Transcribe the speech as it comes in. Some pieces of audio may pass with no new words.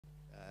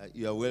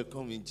You are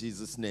welcome in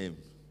Jesus' name.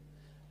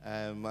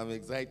 I'm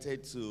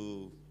excited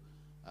to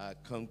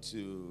come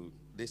to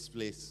this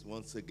place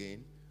once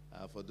again.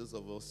 For those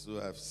of us who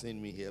have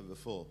seen me here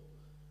before,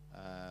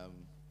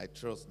 I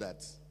trust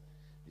that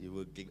you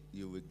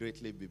will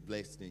greatly be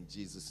blessed in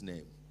Jesus'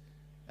 name.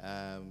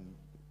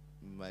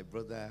 My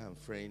brother and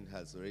friend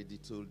has already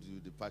told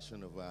you the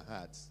passion of our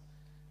hearts,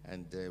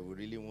 and we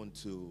really want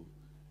to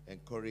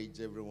encourage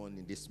everyone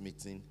in this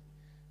meeting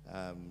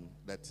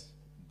that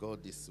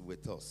God is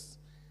with us,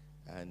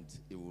 and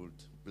He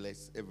would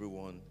bless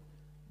everyone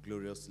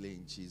gloriously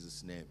in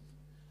Jesus' name.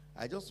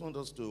 I just want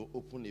us to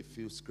open a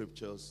few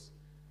scriptures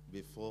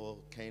before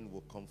Ken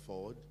will come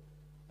forward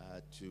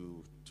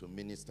to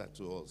minister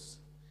to us.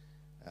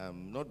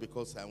 Not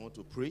because I want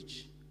to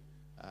preach,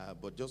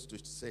 but just to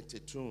set a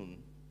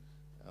tune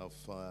of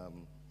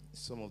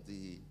some of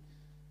the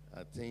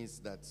things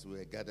that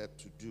we're gathered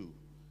to do.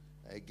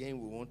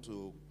 Again, we want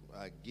to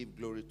give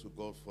glory to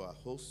God for our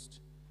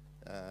host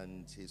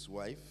and his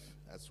wife,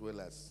 as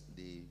well as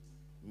the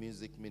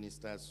music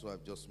ministers who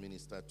have just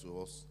ministered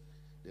to us.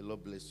 The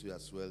Lord bless you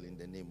as well in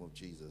the name of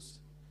Jesus.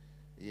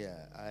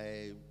 Yeah,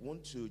 I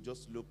want to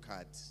just look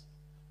at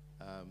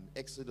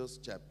Exodus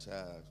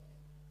chapter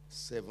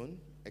 7.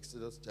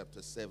 Exodus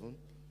chapter 7.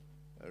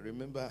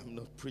 Remember, I'm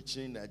not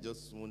preaching. I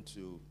just want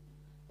to,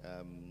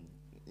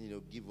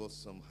 give us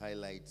some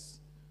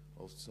highlights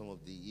of some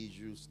of the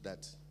issues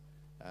that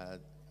are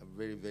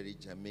very, very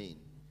germane.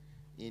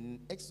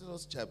 In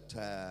Exodus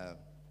chapter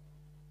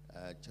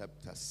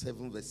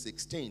 7, verse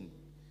 16,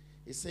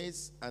 it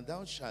says, "And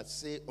thou shalt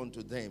say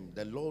unto them,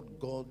 the Lord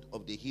God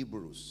of the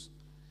Hebrews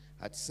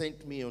hath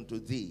sent me unto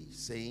thee,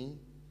 saying,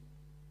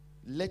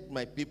 Let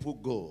my people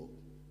go,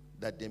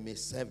 that they may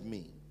serve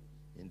me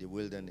in the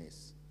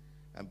wilderness.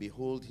 And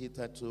behold,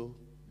 hitherto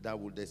thou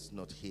wouldest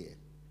not hear."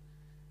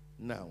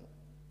 Now,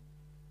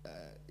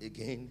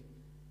 again,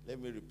 let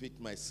me repeat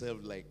myself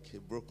like a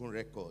broken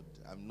record.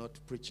 I'm not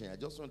preaching. I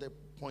just want to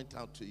point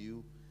out to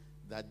you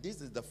that this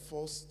is the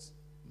first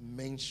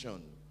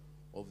mention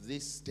of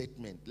this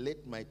statement,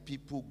 "Let my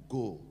people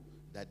go,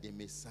 that they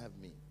may serve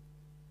me."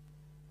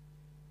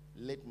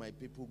 Let my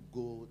people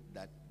go,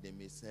 that they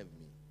may serve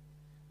me.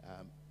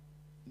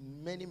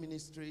 Many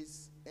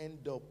ministries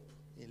end up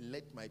in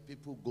 "let my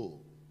people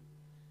go."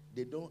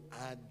 They don't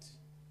add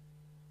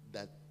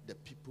that the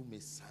people may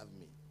serve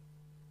me.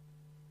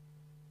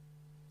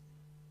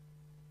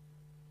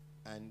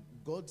 And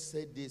God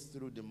said this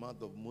through the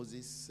mouth of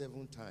Moses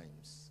 7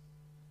 times.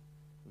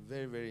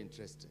 Very, very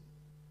interesting.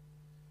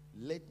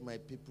 Let my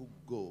people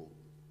go,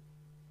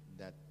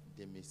 that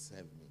they may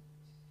serve me.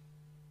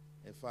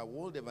 In fact,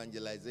 world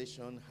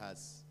evangelization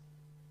has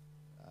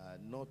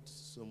not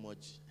so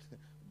much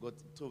got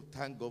to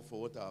thank God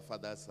for what our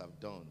fathers have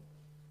done.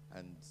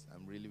 And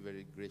I'm really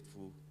very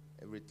grateful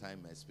every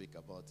time I speak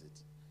about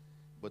it.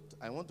 But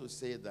I want to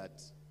say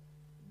that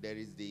there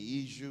is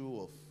the issue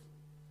of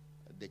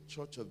the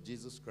Church of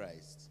Jesus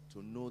Christ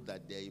to know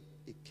that they're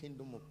a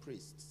kingdom of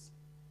priests,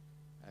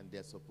 and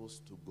they're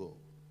supposed to go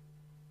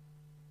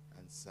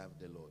and serve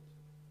the Lord.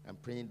 I'm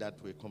praying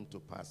that will come to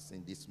pass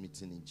in this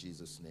meeting in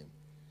Jesus' name.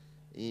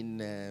 In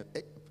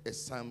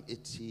Psalm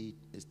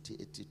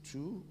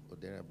 82 or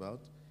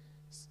thereabout,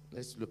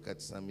 let's look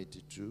at Psalm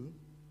 82.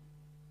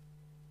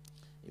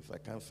 If I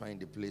can't find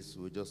the place,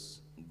 we'll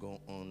just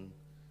go on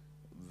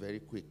very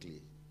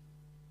quickly.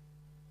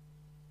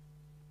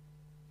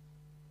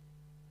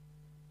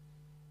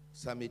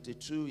 Psalm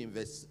 82 in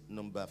verse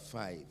number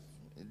 5.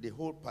 The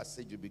whole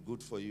passage will be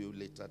good for you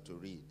later to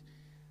read.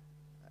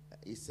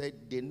 He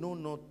said, "They know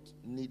not,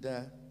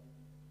 neither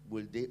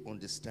will they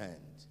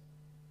understand.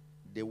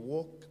 They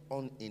walk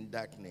on in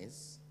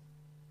darkness,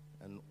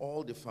 and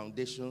all the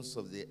foundations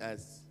of the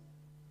earth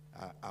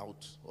are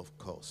out of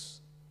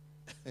course."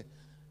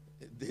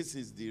 This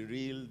is the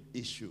real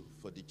issue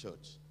for the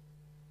church,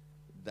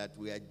 that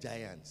we are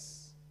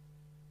giants.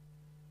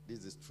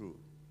 This is true.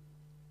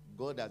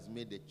 God has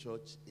made the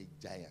church a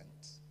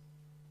giant.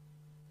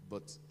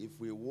 But if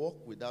we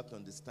walk without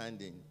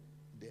understanding,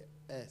 the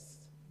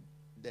earth,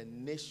 the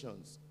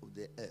nations of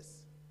the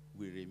earth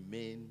will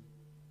remain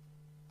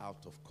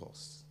out of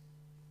course.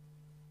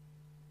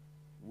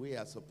 We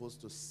are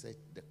supposed to set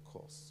the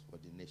course for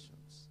the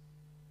nations.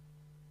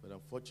 But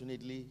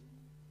unfortunately,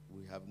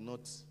 we have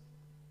not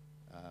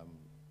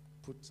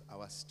put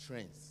our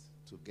strength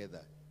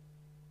together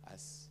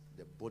as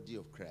the body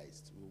of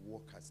Christ. We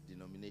work as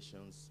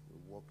denominations, we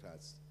work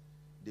as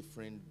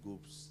different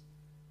groups,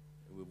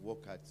 we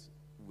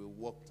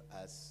worked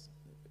as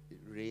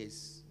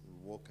race, we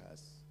work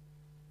as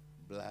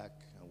black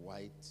and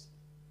white,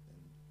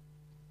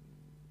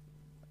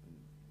 and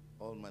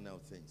all manner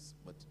of things.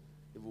 But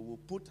if we will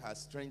put our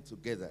strength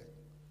together,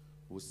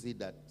 we'll see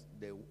that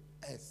the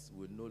earth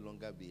will no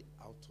longer be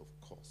out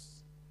of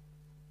course.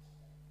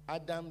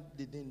 Adam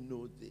didn't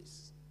know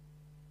this,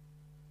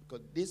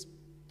 because this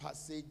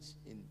passage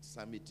in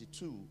Psalm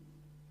 82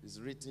 is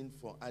written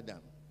for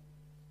Adam.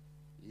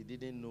 He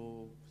didn't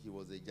know he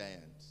was a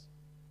giant,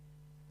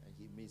 and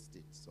he missed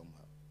it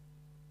somehow.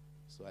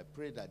 So I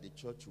pray that the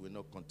church will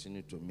not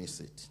continue to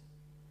miss it.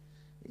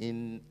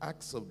 In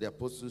Acts of the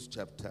Apostles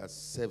chapter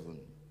 7,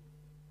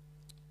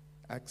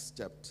 Acts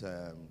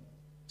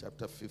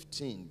chapter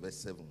 15, verse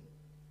 7.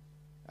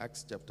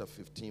 Acts chapter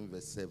 15,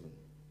 verse 7.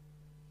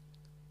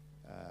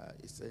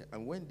 It says,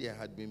 and when there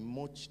had been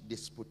much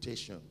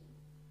disputation,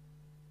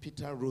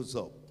 Peter rose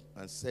up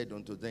and said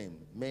unto them,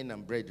 men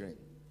and brethren,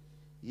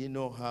 ye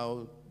know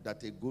how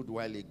that a good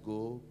while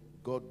ago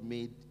God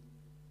made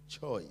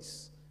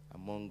choice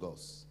among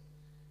us,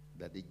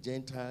 that the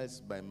Gentiles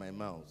by my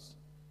mouth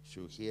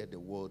should hear the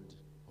word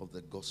of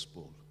the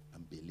gospel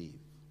and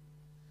believe.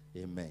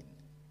 Amen.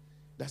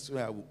 That's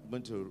where I'm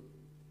going to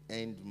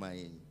end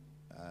my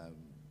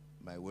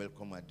my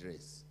welcome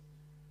address.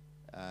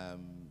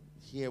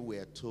 Here we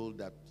are told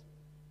that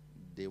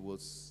there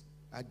was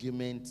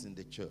arguments in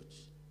the church,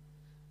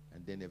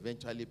 and then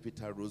eventually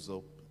Peter rose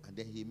up, and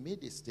then he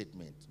made a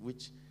statement,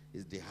 which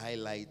is the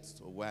highlight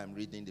of why I'm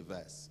reading the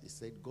verse. He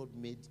said, God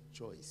made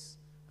choice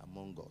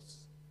among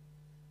us.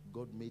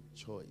 God made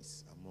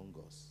choice among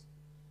us.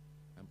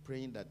 I'm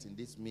praying that in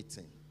this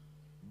meeting,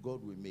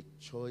 God will make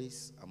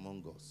choice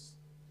among us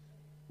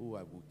who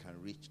we can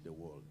reach the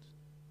world.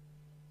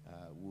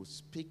 We'll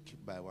speak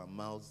by our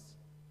mouths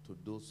to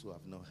those who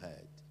have not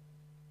heard,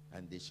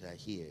 and they shall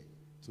hear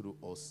through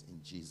us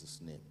in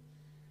Jesus' name.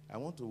 I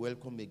want to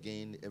welcome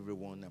again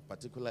everyone, and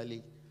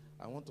particularly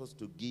I want us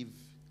to give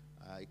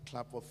a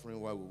clap offering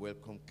while we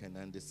welcome Ken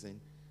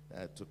Anderson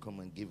to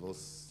come and give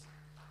us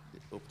the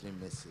opening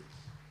message.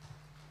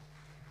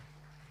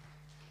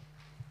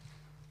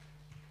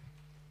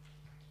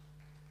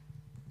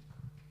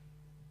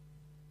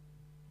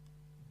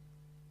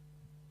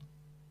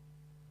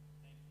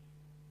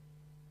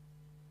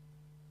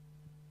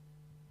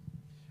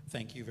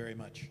 Thank you very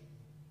much.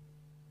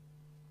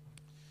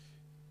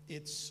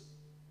 It's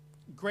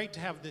great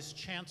to have this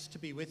chance to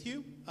be with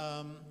you.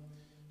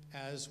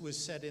 As was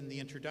said in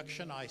the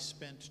introduction, I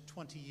spent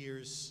 20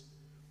 years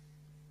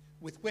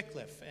with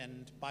Wycliffe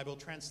and Bible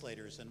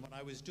translators, and when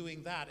I was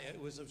doing that,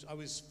 I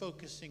was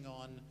focusing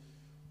on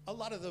a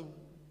lot of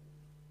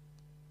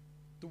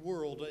the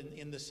world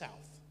in the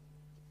South,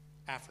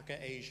 Africa,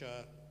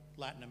 Asia,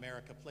 Latin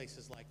America,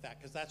 places like that,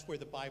 because that's where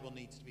the Bible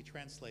needs to be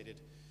translated.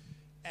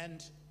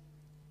 And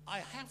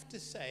I have to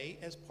say,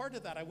 as part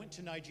of that, I went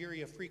to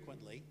Nigeria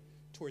frequently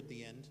toward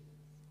the end.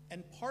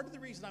 And part of the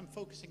reason I'm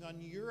focusing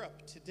on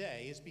Europe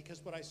today is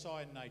because what I saw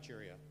in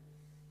Nigeria.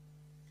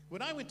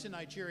 When I went to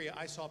Nigeria,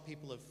 I saw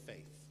people of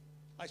faith.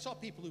 I saw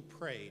people who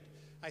prayed.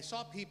 I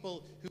saw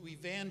people who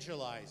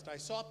evangelized. I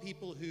saw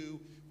people who,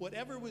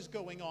 whatever was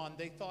going on,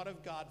 they thought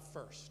of God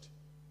first.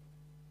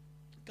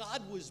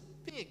 God was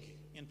big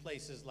in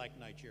places like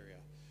Nigeria.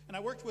 And I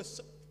worked with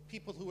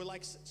people who were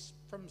like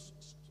from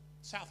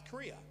South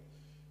Korea.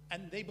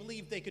 And they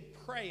believed they could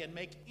pray and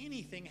make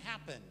anything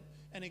happen.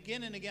 And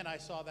again, I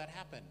saw that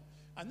happen.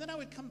 And then I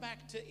would come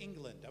back to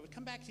England. I would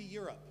come back to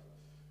Europe.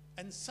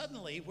 And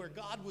suddenly, where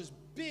God was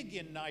big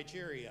in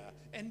Nigeria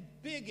and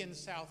big in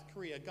South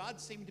Korea,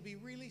 God seemed to be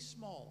really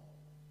small.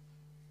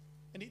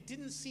 And it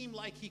didn't seem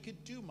like he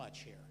could do much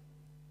here.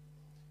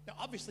 Now,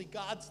 obviously,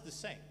 God's the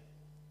same.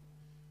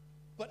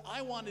 But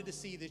I wanted to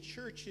see the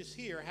churches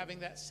here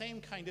having that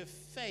same kind of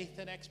faith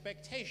and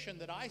expectation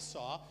that I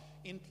saw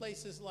in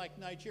places like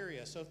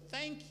Nigeria. So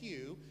thank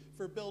you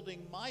for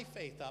building my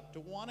faith up to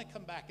want to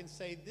come back and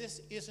say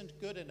this isn't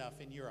good enough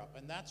in Europe.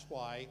 And that's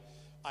why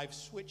I've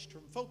switched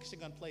from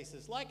focusing on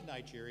places like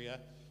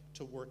Nigeria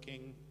to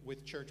working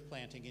with church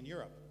planting in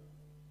Europe.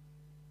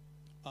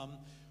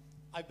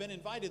 I've been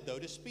invited, though,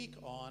 to speak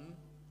on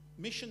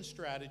mission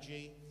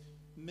strategy,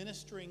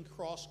 ministering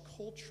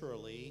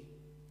cross-culturally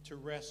to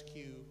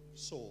rescue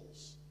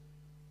souls.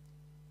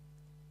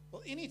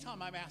 Well,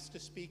 anytime I'm asked to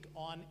speak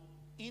on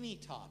any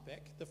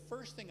topic, the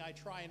first thing I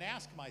try and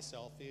ask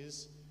myself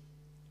is,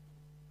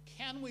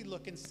 can we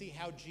look and see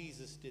how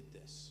Jesus did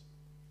this?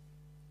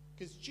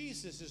 Because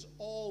Jesus is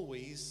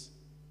always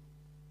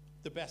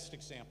the best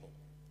example.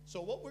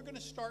 So what we're going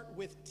to start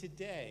with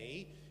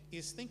today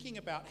is thinking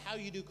about how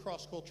you do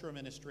cross-cultural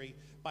ministry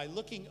by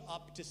looking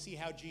up to see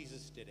how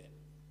Jesus did it.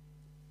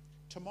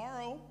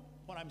 Tomorrow,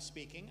 when I'm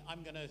speaking,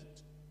 I'm going to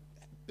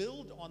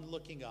build on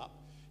looking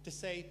up to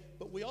say,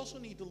 but we also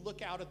need to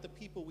look out at the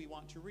people we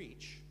want to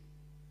reach.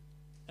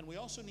 And we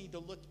also need to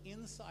look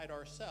inside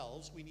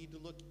ourselves. We need to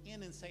look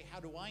in and say, how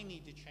do I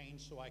need to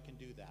change so I can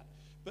do that?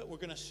 But we're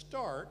going to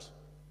start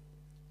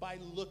by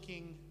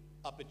looking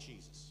up at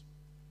Jesus.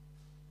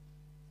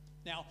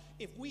 Now,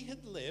 if we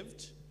had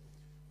lived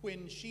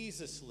when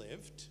Jesus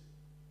lived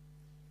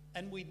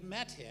and we'd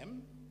met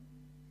him,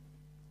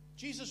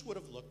 Jesus would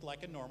have looked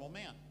like a normal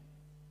man.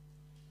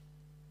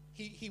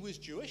 He was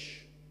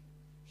Jewish.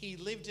 He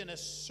lived in a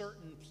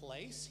certain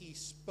place. He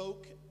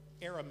spoke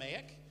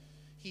Aramaic.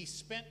 He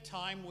spent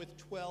time with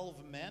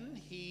 12 men.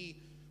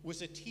 He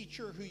was a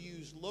teacher who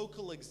used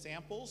local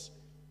examples.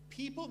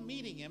 People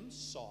meeting him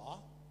saw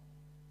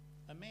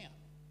a man.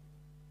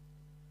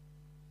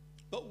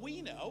 But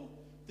we know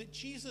that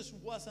Jesus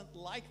wasn't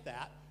like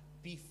that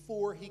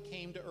before he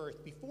came to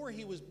earth. Before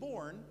he was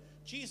born,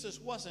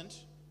 Jesus wasn't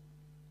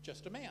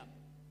just a man.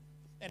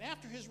 And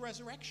after his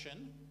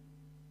resurrection,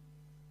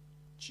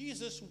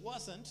 Jesus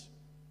wasn't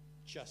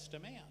just a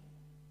man.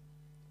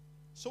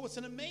 So it's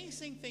an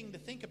amazing thing to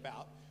think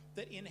about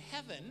that in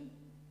heaven,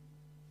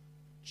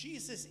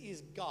 Jesus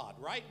is God,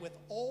 right? With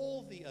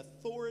all the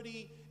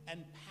authority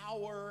and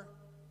power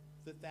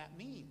that that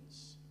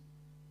means.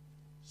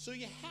 So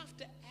you have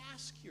to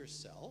ask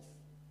yourself,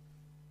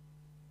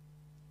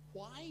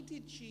 why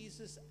did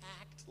Jesus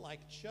act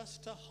like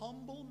just a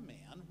humble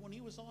man when he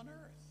was on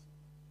earth?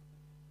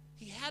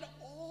 He had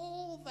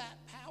all that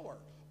power,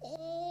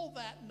 all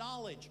that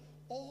knowledge,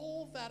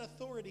 all that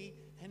authority,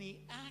 and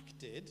he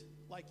acted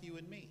like you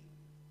and me.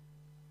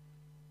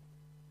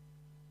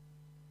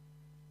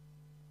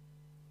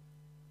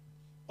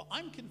 Well,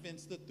 I'm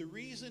convinced that the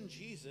reason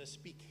Jesus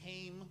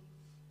became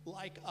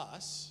like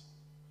us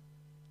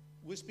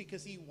was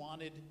because he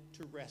wanted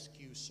to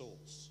rescue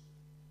souls,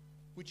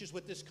 which is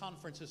what this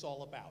conference is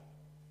all about.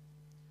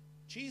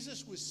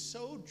 Jesus was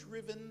so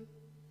driven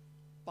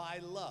by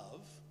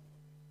love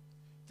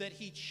that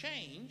he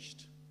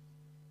changed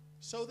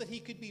so that he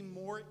could be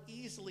more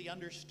easily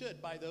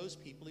understood by those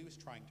people he was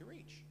trying to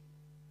reach.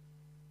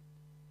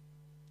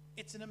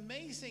 It's an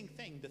amazing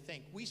thing to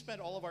think we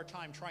spend all of our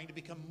time trying to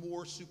become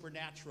more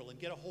supernatural and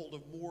get a hold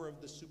of more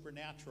of the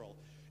supernatural.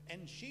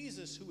 And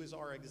Jesus, who is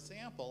our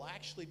example,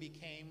 actually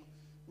became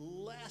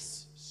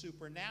less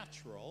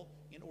supernatural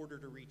in order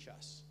to reach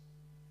us.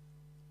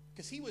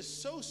 Because he was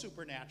so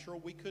supernatural,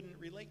 we couldn't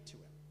relate to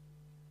him.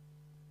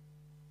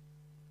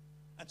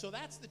 And so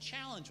that's the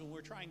challenge when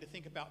we're trying to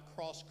think about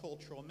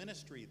cross-cultural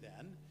ministry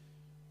then,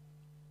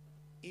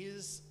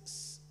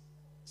 is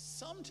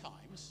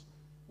sometimes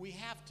we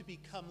have to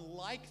become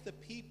like the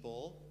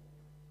people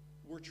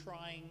we're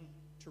trying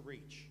to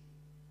reach.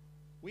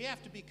 We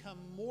have to become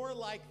more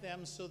like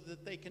them so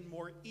that they can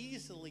more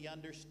easily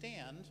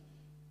understand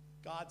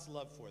God's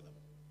love for them.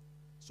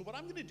 So what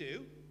I'm going to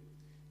do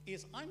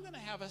is I'm going to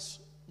have us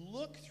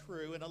look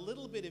through in a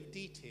little bit of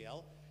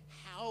detail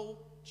how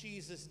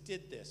Jesus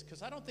did this,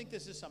 because I don't think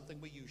this is something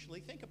we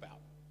usually think about.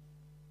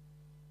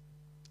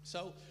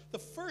 So the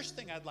first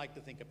thing I'd like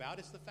to think about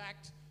is the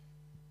fact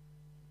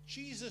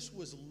Jesus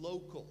was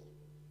local.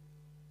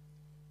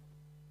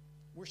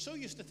 We're so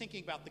used to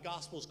thinking about the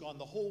gospel's gone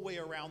the whole way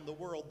around the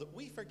world that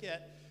we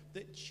forget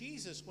that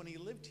Jesus, when he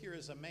lived here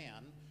as a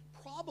man,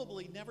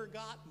 probably never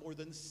got more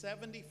than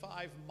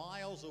 75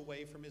 miles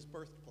away from his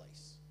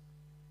birthplace.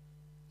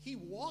 He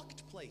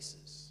walked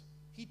places.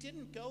 He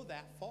didn't go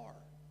that far.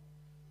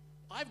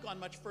 I've gone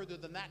much further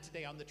than that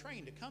today on the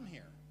train to come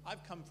here.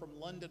 I've come from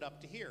London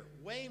up to here,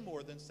 way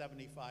more than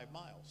 75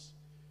 miles.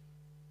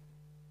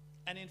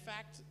 And in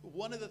fact,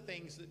 one of the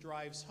things that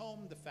drives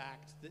home the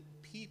fact that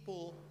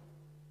people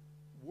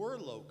were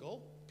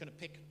local, I'm going to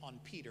pick on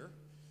Peter.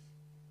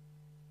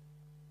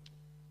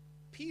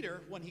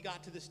 Peter, when he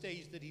got to the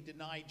stage that he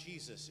denied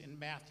Jesus in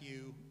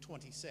Matthew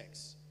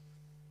 26,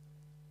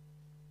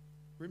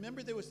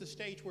 remember there was the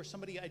stage where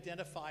somebody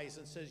identifies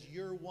and says,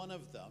 "You're one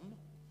of them."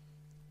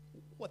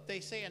 What they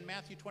say in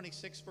Matthew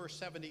 26, verse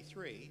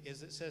 73,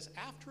 is it says,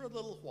 "After a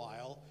little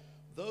while,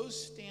 those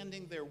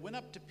standing there went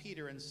up to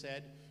Peter and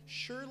said,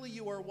 'Surely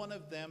you are one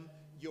of them.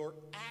 Your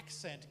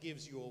accent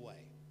gives you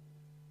away.'"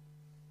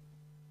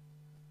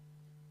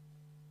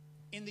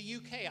 In the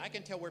UK, I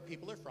can tell where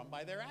people are from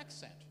by their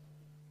accent.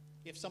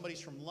 If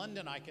somebody's from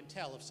London, I can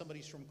tell. If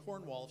somebody's from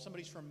Cornwall, if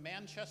somebody's from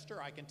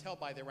Manchester, I can tell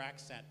by their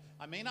accent.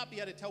 I may not be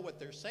able to tell what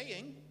they're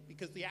saying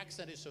because the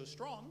accent is so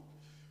strong,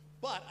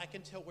 but I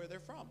can tell where they're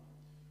from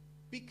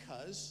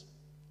because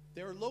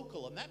they're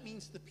local. And that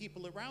means the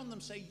people around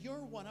them say,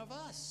 "You're one of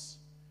us."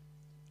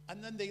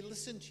 And then they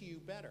listen to you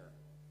better.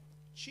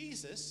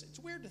 Jesus, it's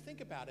weird to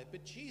think about it,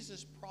 but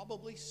Jesus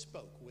probably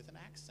spoke with an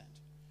accent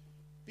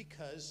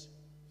because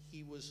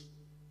he was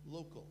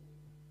local.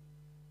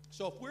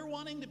 So if we're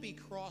wanting to be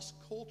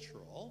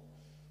cross-cultural,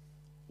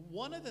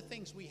 one of the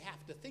things we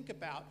have to think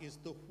about is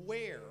the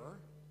where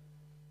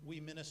we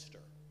minister.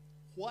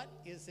 What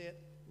is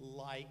it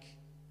like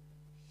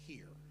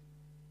here?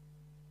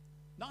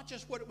 Not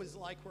just what it was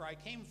like where I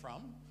came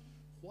from,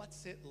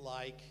 what's it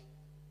like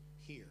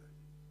here?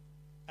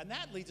 And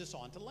that leads us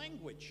on to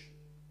language.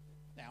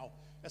 Now,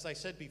 as I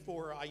said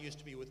before, I used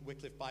to be with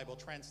Wycliffe Bible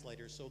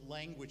Translators, so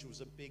language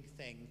was a big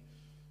thing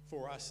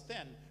for us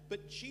then.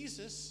 But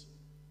Jesus,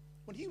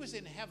 when he was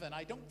in heaven,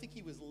 I don't think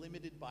he was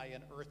limited by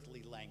an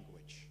earthly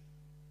language.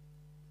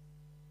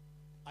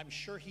 I'm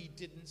sure he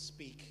didn't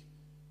speak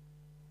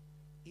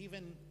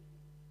even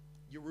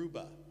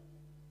Yoruba.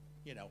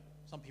 You know,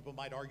 some people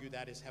might argue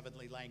that is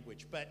heavenly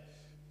language, but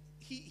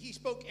he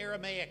spoke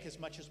Aramaic as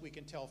much as we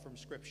can tell from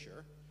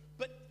Scripture.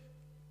 But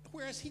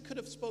whereas he could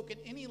have spoken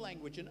any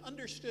language and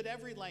understood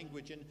every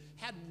language and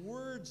had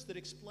words that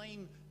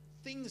explain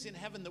things in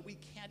heaven that we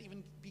can't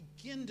even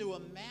begin to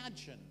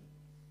imagine,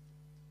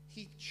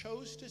 he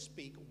chose to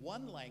speak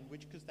one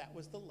language because that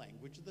was the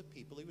language of the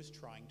people he was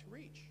trying to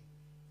reach.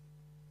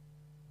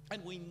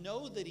 And we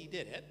know that he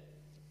did it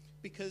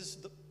because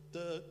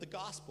the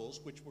Gospels,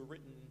 which were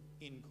written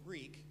in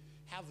Greek,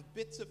 have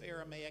bits of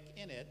Aramaic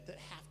in it that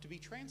have to be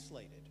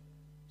translated.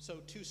 So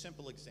two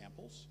simple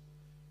examples.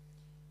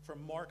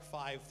 From Mark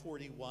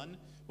 5:41,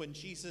 when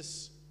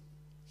Jesus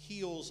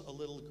heals a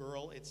little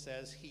girl, it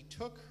says, he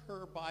took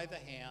her by the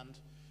hand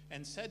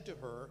and said to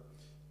her,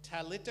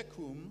 Talita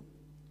cum,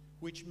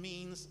 which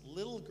means,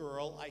 little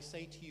girl, I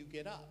say to you,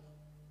 get up.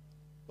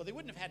 Well, they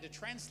wouldn't have had to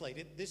translate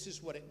it. This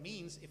is what it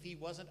means if he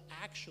wasn't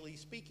actually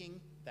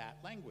speaking that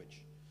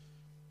language.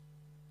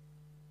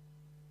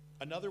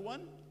 Another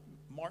one,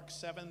 Mark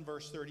 7,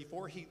 verse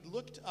 34, he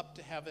looked up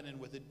to heaven and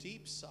with a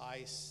deep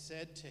sigh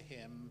said to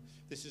him,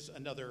 this is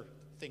another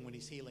thing when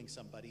he's healing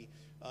somebody.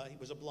 He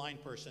was a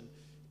blind person.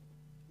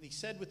 He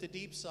said with a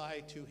deep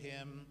sigh to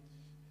him,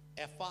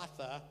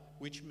 Ephatha,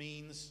 which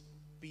means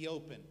be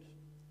opened.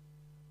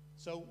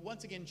 So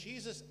once again,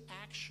 Jesus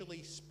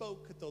actually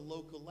spoke the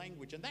local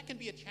language. And that can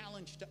be a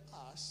challenge to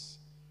us,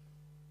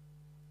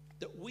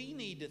 that we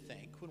need to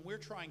think when we're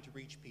trying to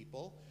reach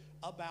people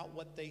about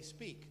what they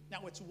speak.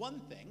 Now, it's one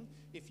thing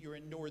if you're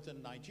in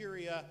northern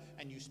Nigeria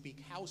and you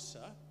speak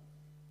Hausa.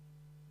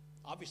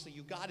 Obviously,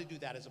 you got to do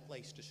that as a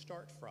place to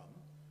start from.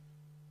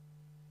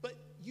 But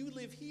you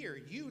live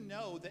here. You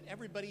know that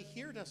everybody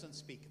here doesn't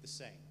speak the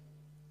same.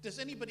 Does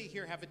anybody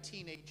here have a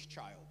teenage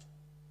child?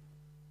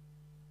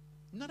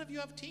 None of you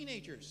have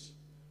teenagers.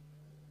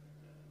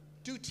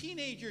 Do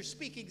teenagers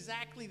speak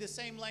exactly the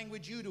same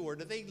language you do, or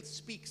do they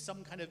speak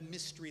some kind of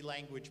mystery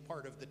language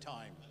part of the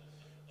time?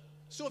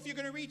 So if you're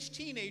going to reach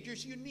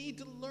teenagers, you need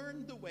to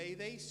learn the way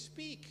they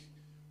speak,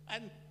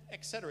 and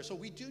etc. So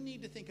we do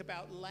need to think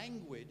about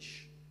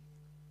language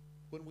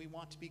when we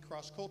want to be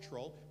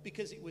cross-cultural,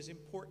 because it was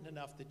important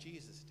enough that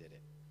Jesus did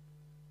it.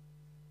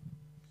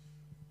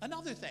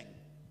 Another thing,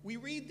 we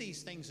read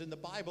these things in the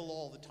Bible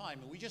all the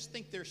time, and we just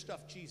think they're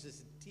stuff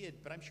Jesus did,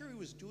 but I'm sure he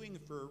was doing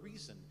it for a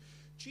reason.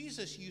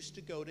 Jesus used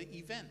to go to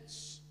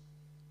events.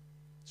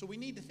 So we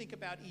need to think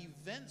about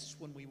events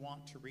when we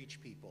want to reach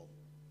people.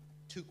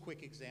 Two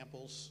quick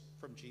examples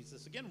from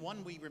Jesus. Again,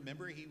 one we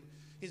remember,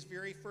 his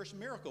very first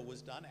miracle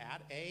was done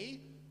at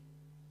a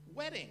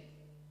wedding,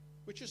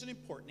 which is an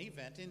important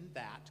event in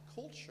that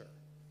culture.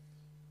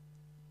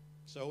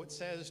 So it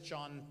says,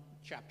 John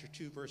chapter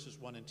 2, verses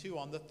 1 and 2,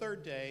 on the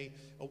third day,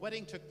 a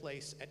wedding took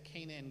place at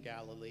Cana in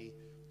Galilee.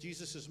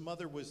 Jesus'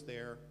 mother was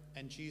there,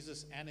 and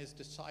Jesus and his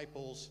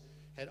disciples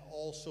had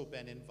also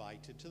been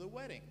invited to the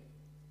wedding.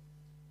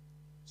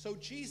 So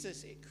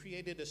Jesus, it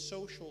created a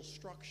social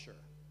structure.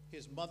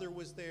 His mother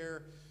was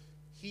there.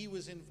 He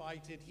was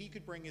invited. He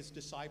could bring his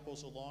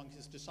disciples along.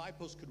 His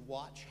disciples could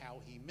watch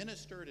how he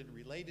ministered and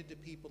related to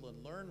people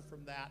and learn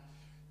from that.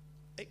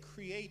 It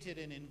created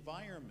an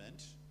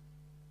environment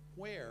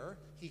where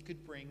he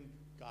could bring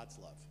God's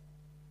love.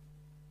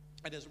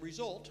 And as a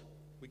result,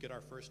 we get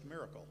our first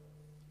miracle.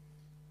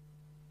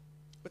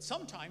 But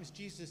sometimes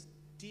Jesus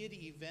did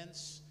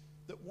events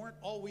that weren't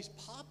always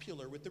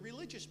popular with the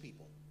religious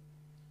people.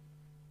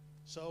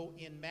 So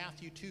in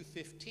Matthew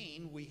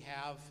 2:15, we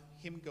have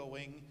him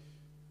going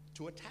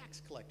to a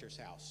tax collector's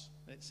house.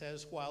 And it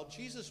says, while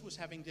Jesus was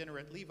having dinner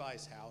at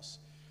Levi's house,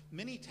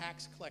 many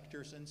tax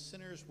collectors and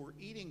sinners were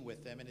eating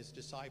with them and his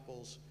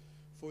disciples,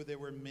 for there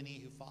were many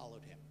who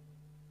followed him.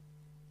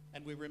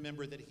 And we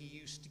remember that he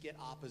used to get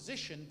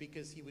opposition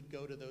because he would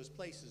go to those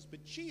places.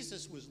 But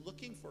Jesus was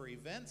looking for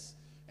events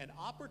and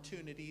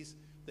opportunities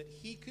that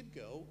he could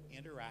go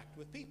interact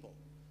with people.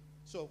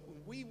 So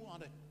when we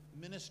want to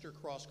minister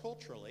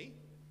cross-culturally,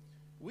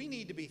 we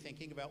need to be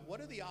thinking about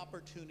what are the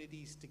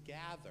opportunities to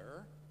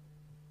gather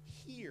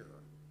here.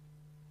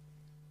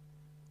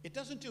 It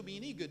doesn't do me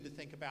any good to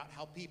think about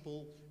how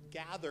people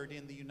gathered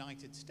in the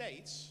United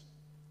States,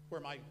 where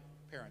my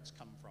parents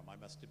come from. I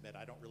must admit,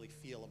 I don't really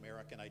feel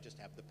American. I just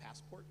have the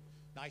passport.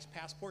 Nice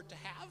passport to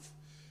have.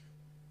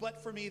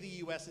 But for me, the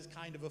U.S. is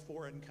kind of a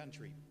foreign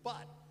country.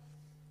 But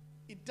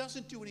it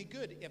doesn't do any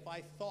good if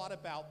I thought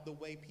about the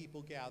way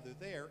people gather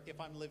there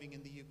if I'm living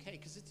in the UK,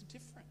 because it's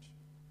different.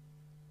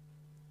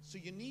 So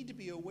you need to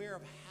be aware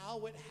of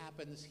how it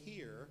happens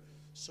here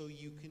so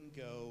you can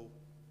go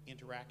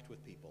interact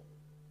with people.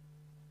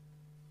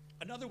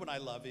 Another one I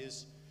love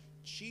is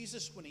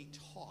Jesus, when he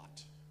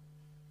taught,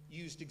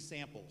 used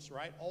examples,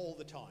 right, all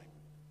the time.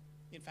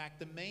 In fact,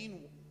 the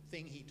main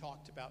thing he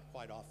talked about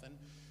quite often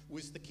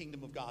was the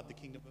kingdom of God, the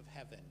kingdom of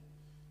heaven.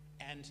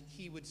 And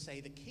he would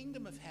say the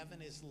kingdom of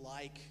heaven is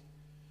like,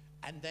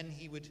 and then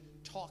he would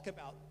talk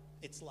about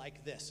it's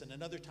like this. And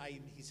another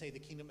time he'd say the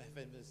kingdom of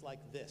heaven is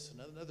like this.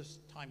 And another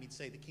time he'd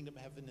say the kingdom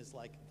of heaven is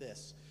like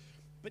this.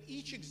 But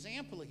each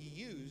example he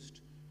used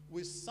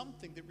was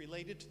something that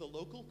related to the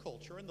local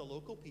culture and the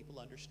local people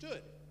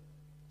understood.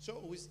 So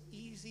it was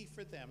easy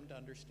for them to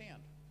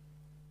understand.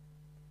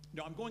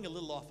 Now, I'm going a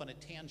little off on a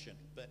tangent,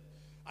 but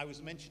I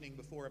was mentioning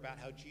before about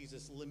how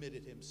Jesus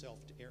limited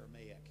himself to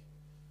Aramaic.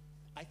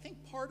 I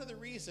think part of the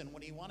reason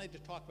when he wanted to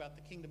talk about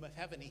the kingdom of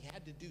heaven, he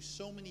had to do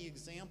so many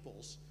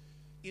examples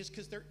is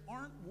because there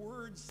aren't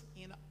words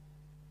in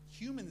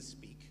human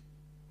speak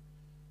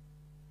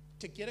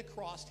to get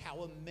across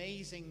how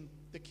amazing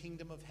the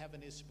kingdom of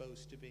heaven is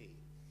supposed to be.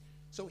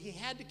 So he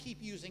had to keep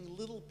using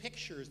little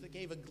pictures that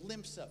gave a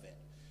glimpse of it.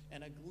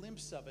 and a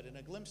glimpse of it and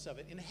a glimpse of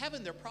it. In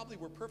heaven, there probably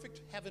were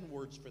perfect heaven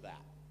words for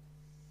that.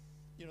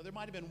 You know, there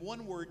might have been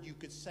one word you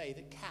could say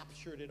that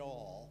captured it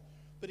all,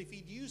 but if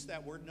he'd used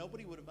that word,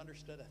 nobody would have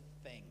understood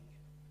a thing.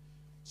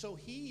 So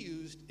he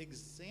used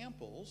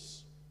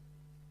examples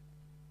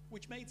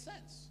which made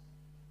sense.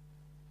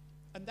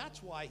 And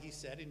that's why he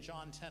said in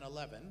John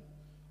 10:11,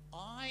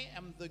 I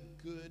am the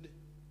good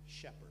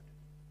shepherd.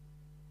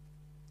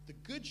 The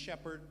good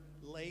shepherd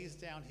lays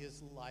down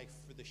his life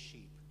for the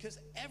sheep, because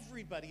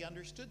everybody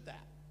understood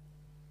that.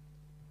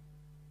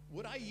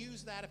 Would I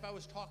use that if I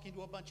was talking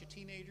to a bunch of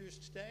teenagers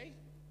today?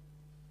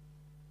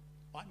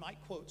 I might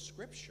quote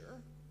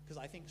scripture, because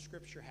I think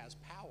scripture has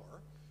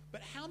power,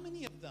 but how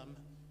many of them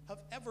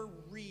have ever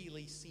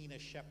really seen a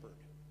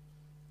shepherd?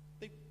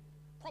 They've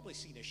probably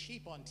seen a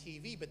sheep on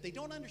TV, but they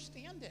don't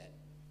understand it.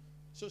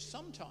 So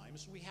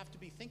sometimes we have to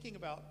be thinking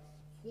about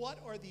what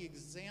are the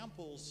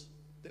examples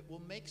that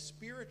will make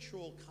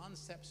spiritual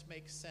concepts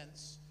make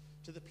sense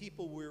to the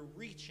people we're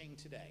reaching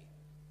today.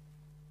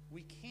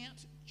 We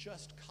can't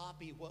just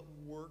copy what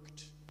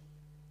worked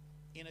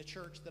in a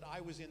church that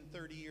I was in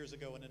 30 years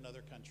ago in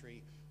another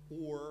country,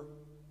 or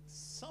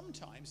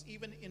sometimes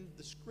even in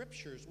the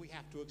scriptures we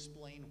have to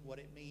explain what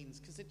it means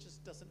because it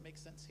just doesn't make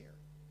sense here.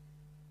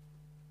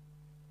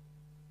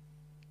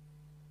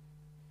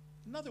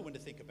 Another one to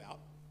think about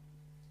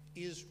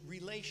is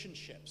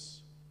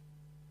relationships.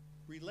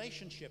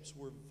 Relationships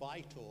were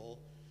vital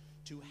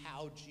to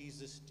how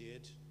Jesus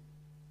did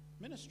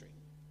ministry.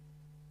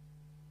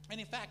 And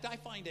in fact, I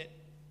find it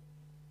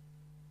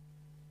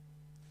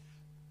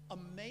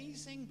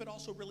amazing, but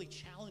also really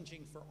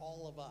challenging for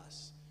all of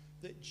us,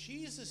 that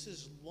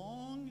Jesus'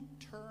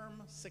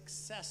 long-term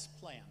success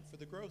plan for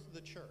the growth of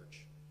the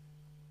church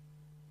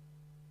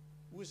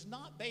was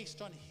not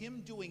based on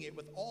him doing it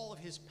with all of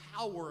his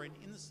power and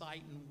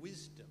insight and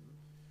wisdom.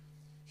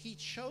 He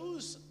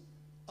chose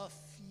a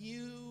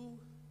few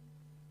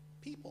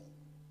people,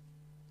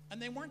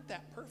 and they weren't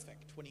that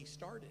perfect when he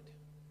started.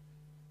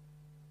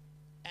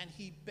 And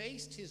he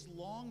based his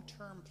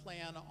long-term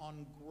plan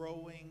on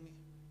growing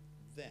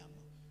them,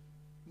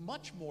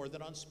 much more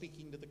than on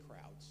speaking to the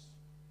crowds.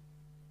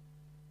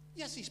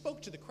 Yes, he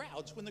spoke to the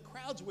crowds. When the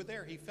crowds were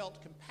there, he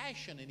felt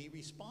compassion and he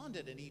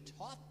responded and he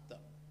taught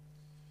them.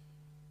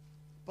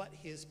 But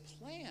his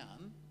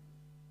plan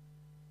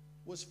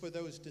was for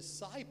those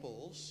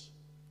disciples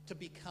to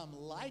become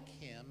like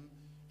him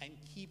and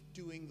keep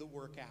doing the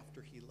work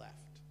after he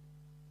left.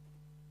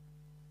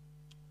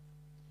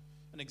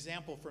 An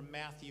example from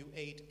Matthew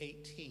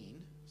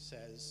 8:18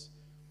 says,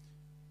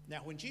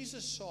 "Now when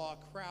Jesus saw a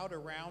crowd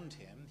around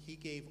him, he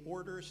gave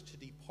orders to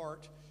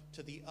depart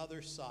to the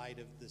other side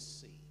of the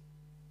sea."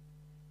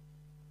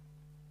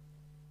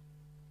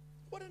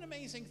 What an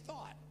amazing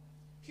thought.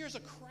 Here's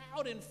a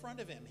crowd in front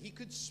of him. He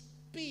could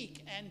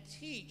speak and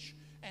teach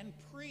and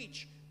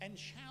preach and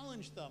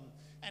challenge them.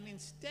 And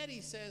instead he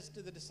says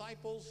to the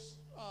disciples,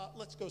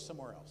 let's go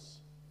somewhere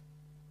else.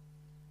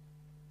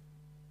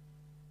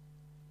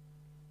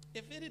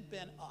 If it had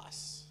been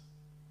us,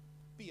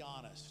 be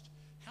honest,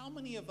 how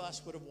many of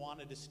us would have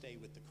wanted to stay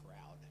with the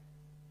crowd?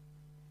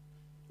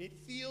 It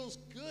feels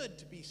good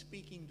to be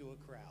speaking to a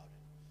crowd.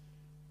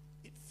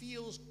 It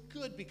feels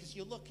good because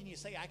you look and you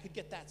say, I could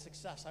get that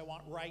success I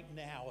want right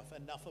now if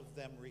enough of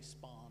them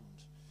respond.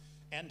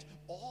 And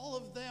all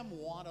of them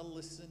want to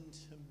listen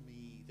to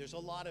me. There's a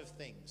lot of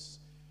things.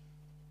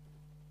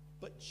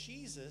 But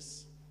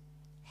Jesus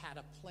had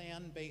a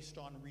plan based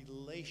on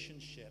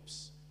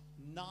relationships,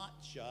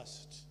 not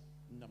just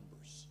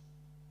numbers.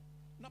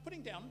 I'm not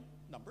putting down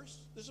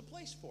numbers. There's a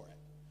place for it.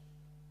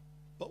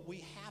 But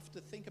we have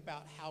to think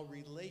about how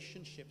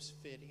relationships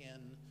fit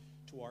in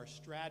to our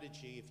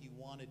strategy if you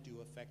want to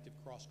do effective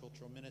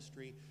cross-cultural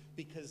ministry,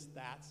 because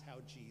that's how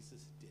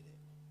Jesus did it.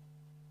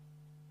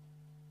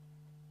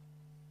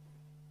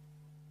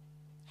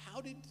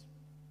 How did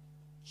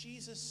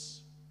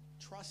Jesus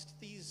trust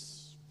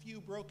these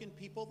few broken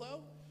people,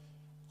 though?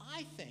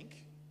 I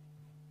think,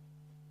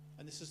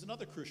 and this is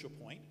another crucial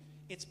point,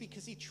 it's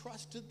because he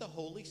trusted the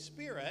Holy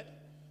Spirit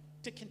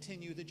to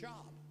continue the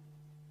job.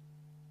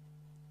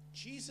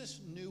 Jesus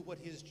knew what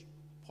his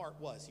part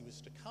was. He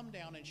was to come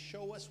down and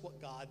show us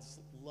what God's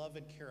love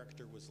and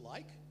character was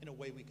like in a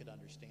way we could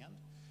understand.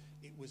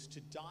 It was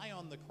to die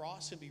on the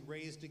cross and be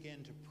raised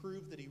again to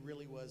prove that he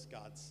really was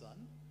God's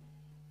son.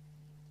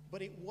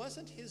 But it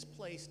wasn't his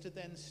place to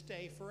then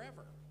stay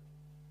forever.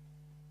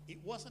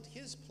 It wasn't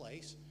his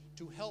place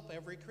to help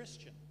every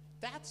Christian.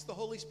 That's the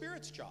Holy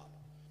Spirit's job.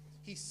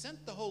 He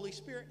sent the Holy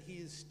Spirit. He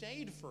has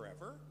stayed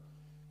forever,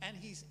 and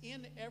he's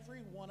in every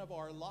one of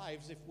our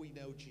lives if we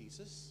know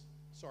Jesus.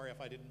 Sorry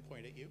if I didn't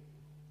point at you.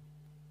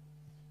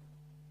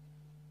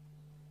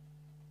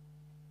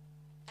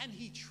 And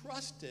he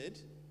trusted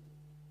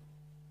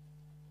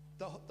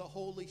the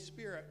Holy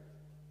Spirit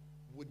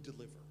would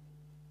deliver.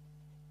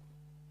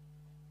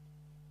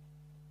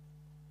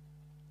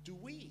 Do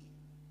we?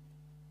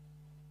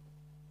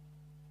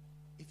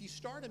 If you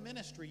start a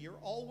ministry, you're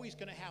always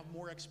going to have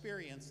more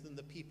experience than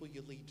the people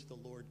you lead to the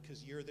Lord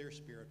because you're their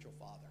spiritual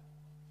father.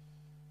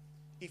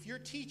 If you're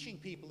teaching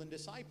people and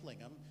discipling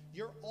them,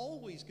 you're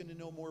always going to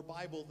know more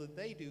Bible than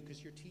they do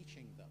because you're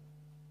teaching them.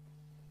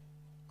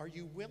 Are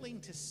you willing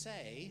to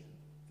say,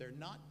 they're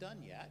not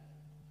done yet,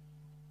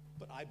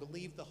 but I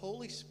believe the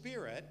Holy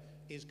Spirit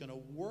is going to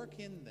work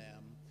in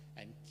them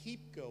and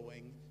keep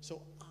going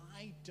so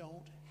I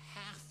don't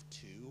have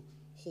to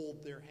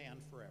hold their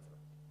hand forever?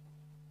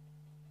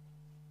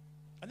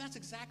 And that's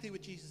exactly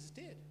what Jesus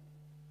did.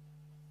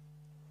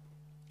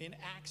 In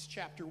Acts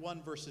chapter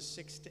 1, verses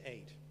 6 to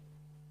 8,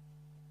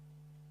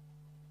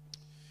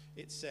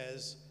 it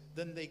says,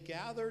 "Then they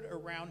gathered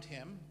around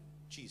him,"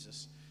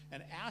 Jesus,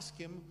 "and asked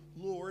him,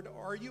 'Lord,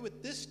 are you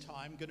at this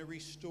time going to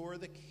restore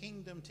the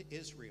kingdom to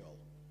Israel?'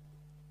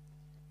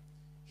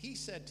 He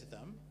said to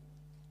them,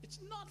 'It's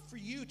not for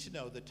you to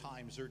know the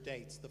times or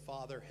dates the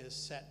Father has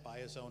set by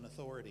his own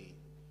authority.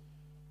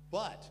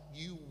 But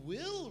you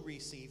will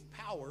receive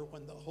power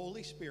when the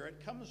Holy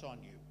Spirit comes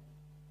on you.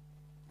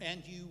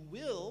 And you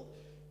will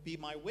be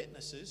my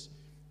witnesses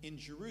in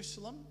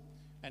Jerusalem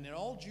and in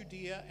all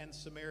Judea and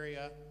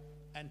Samaria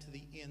and to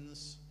the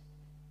ends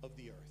of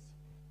the earth.'"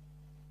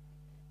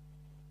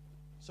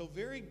 So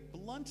very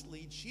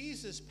bluntly,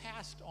 Jesus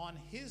passed on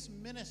his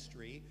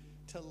ministry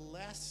to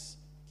less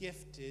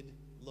gifted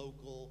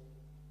local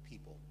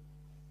people.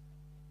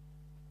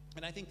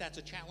 And I think that's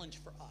a challenge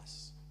for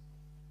us,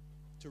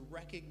 to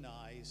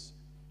recognize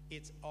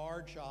it's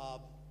our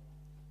job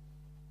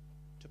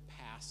to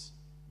pass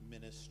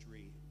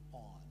ministry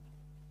on.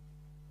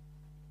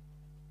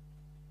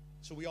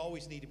 So we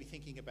always need to be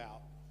thinking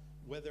about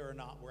whether or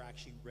not we're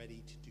actually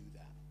ready to do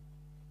that.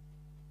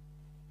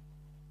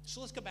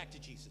 So let's go back to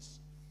Jesus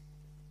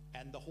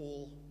and the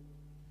whole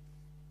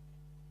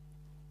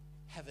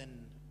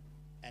heaven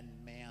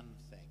and man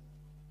thing.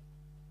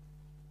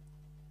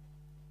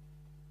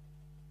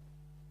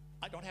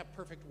 I don't have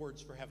perfect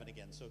words for heaven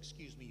again, so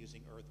excuse me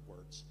using earth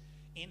words.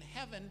 In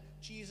heaven,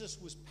 Jesus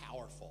was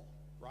powerful,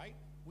 right?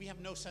 We have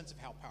no sense of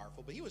how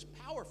powerful, but he was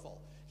powerful.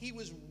 He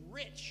was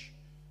rich,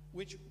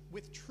 which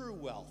with true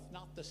wealth,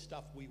 not the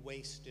stuff we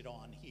wasted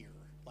on here,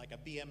 like a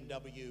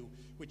BMW,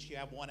 which you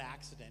have one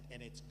accident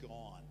and it's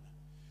gone.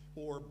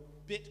 Or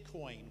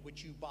Bitcoin,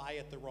 which you buy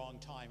at the wrong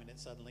time and it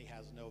suddenly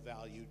has no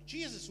value.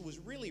 Jesus was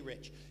really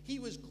rich. He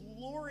was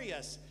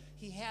glorious.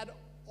 He had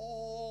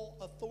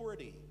all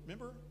authority.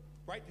 Remember?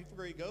 Right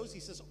before he goes, he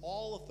says,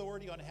 "All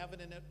authority on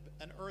heaven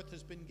and earth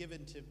has been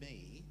given to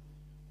me."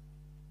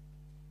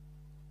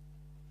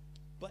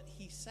 But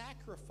he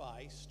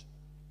sacrificed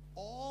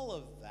all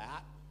of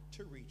that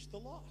to reach the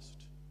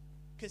lost.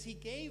 Because he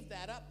gave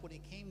that up when he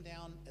came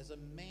down as a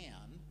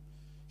man.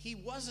 He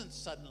wasn't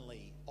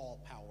suddenly all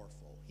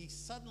powerful. He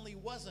suddenly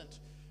wasn't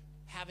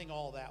having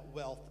all that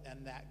wealth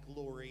and that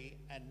glory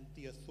and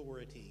the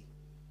authority.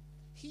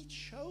 He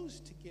chose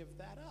to give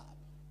that up.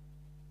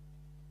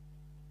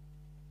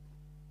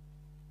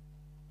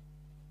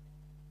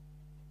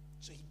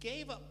 So he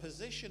gave up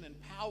position and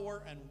power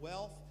and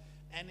wealth,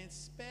 and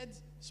instead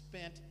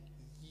spent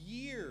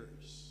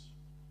years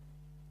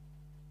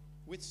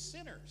with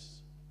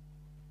sinners,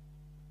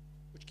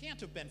 which can't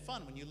have been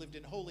fun when you lived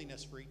in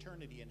holiness for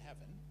eternity in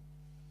heaven.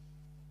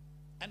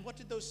 And what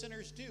did those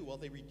sinners do? Well,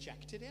 they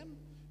rejected him,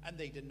 and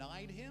they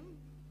denied him,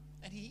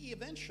 and he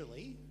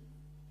eventually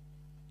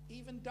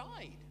even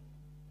died.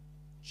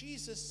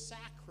 Jesus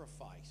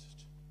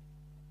sacrificed.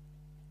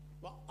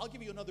 Well, I'll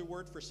give you another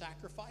word for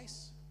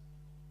sacrifice.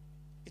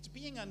 It's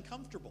being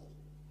uncomfortable.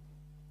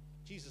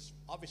 Jesus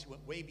obviously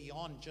went way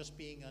beyond just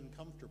being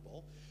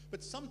uncomfortable,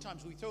 but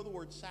sometimes we throw the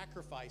word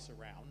sacrifice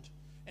around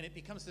and it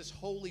becomes this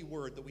holy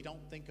word that we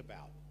don't think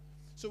about.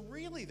 So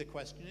really the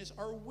question is,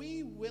 are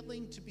we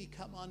willing to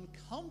become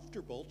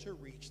uncomfortable to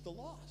reach the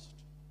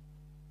lost?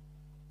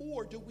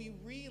 Or do we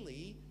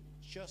really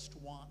just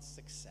want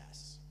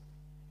success?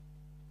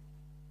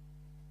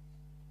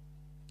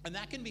 And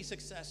that can be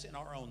success in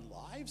our own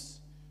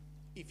lives,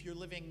 if you're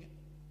living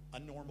a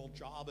normal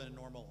job and a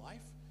normal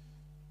life.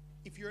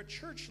 If you're a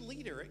church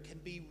leader, it can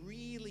be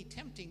really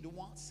tempting to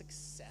want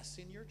success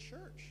in your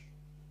church.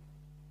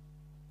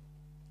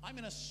 I'm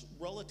in a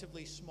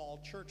relatively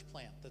small church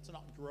plant that's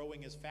not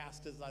growing as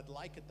fast as I'd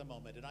like at the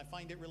moment, and I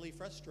find it really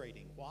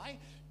frustrating. Why?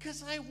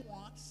 Because I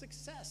want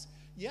success.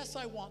 Yes,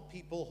 I want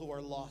people who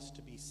are lost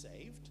to be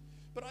saved,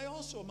 but I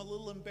also am a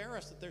little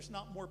embarrassed that there's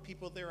not more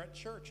people there at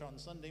church on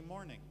Sunday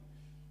morning.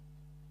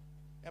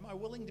 Am I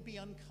willing to be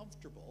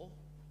uncomfortable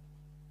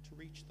to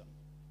reach them?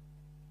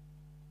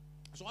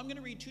 So I'm going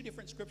to read two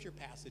different scripture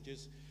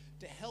passages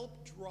to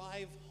help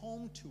drive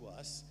home to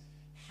us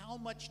how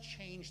much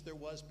change there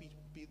was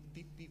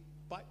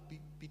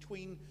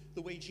between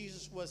the way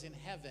Jesus was in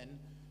heaven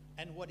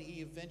and what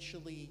he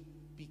eventually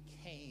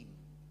became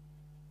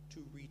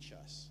to reach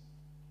us.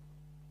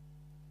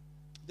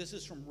 This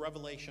is from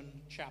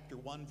Revelation chapter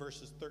 1,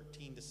 verses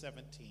 13 to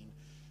 17,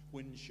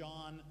 when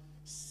John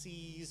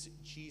sees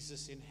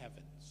Jesus in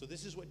heaven. So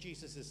this is what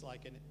Jesus is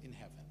like in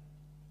heaven.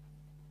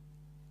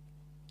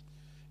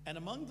 "And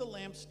among the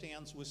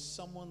lampstands was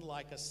someone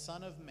like a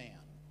son of man,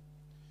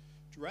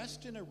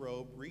 dressed in a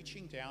robe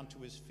reaching down to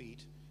his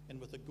feet, and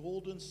with a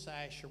golden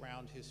sash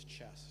around his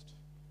chest.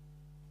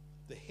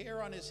 The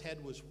hair on his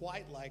head was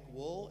white like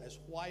wool, as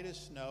white as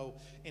snow,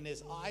 and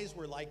his eyes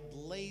were like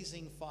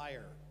blazing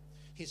fire.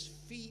 His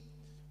feet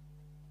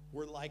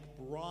were like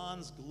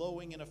bronze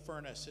glowing in a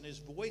furnace, and his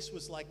voice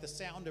was like the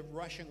sound of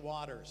rushing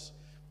waters.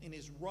 In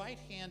his right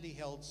hand he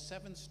held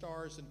 7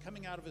 stars, and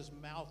coming out of his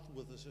mouth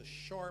was a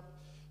sharp,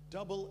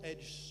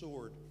 double-edged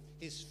sword.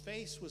 His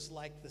face was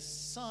like the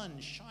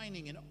sun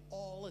shining in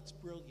all its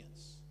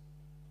brilliance.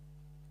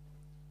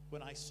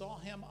 When I saw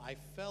him, I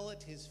fell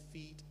at his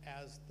feet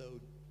as though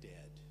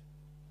dead.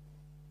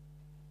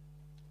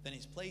 Then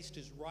he placed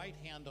his right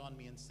hand on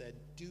me and said,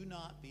 "Do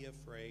not be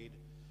afraid.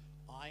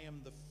 I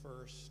am the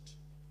first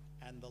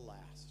and the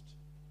last."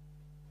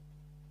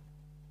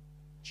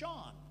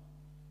 John,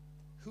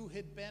 who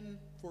had been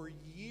for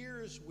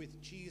years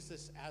with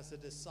Jesus as a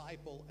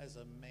disciple, as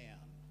a man,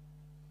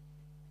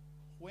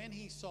 when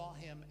he saw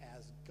him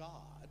as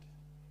God,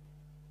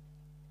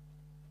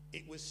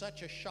 it was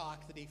such a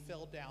shock that he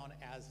fell down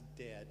as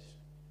dead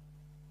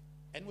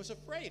and was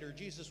afraid, or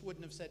Jesus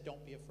wouldn't have said,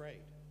 "Don't be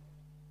afraid."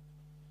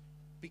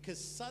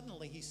 Because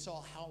suddenly he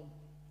saw how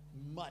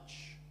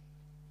much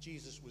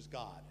Jesus was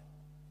God.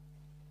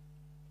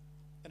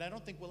 And I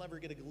don't think we'll ever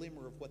get a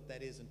glimmer of what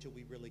that is until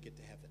we really get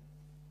to heaven.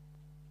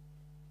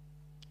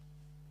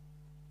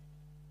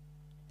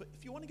 But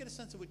if you want to get a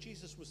sense of what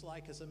Jesus was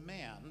like as a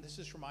man, this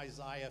is from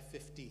Isaiah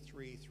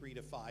 53,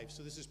 3-5.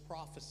 So this is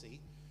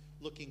prophecy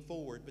looking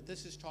forward, but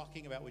this is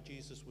talking about what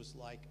Jesus was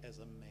like as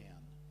a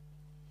man.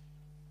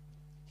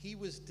 He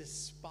was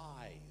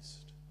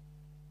despised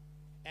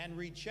and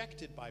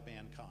rejected by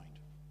mankind,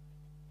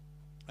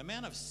 a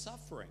man of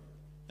suffering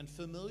and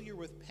familiar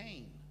with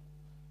pain,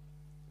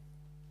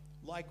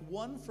 like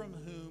one from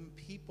whom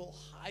people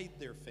hide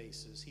their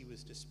faces. He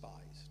was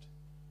despised,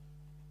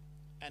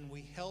 and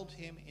we held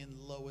him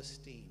in low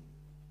esteem.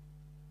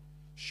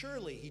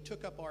 Surely he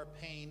took up our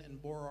pain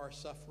and bore our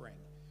suffering,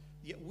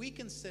 yet we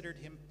considered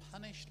him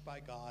punished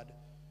by God,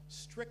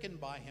 stricken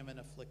by him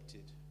and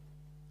afflicted.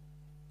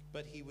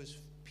 But he was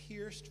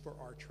pierced for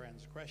our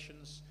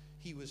transgressions,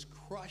 he was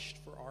crushed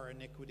for our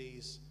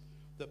iniquities.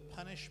 The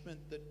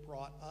punishment that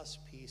brought us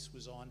peace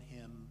was on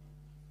him,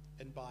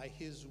 and by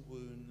his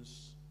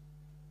wounds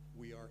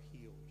we are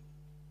healed.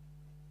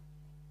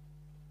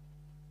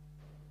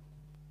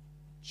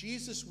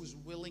 Jesus was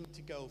willing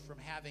to go from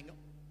having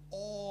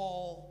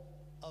all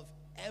of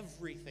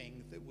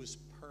everything that was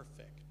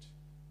perfect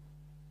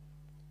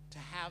to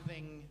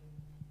having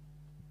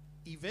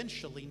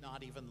eventually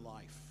not even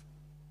life.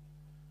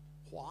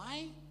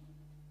 Why?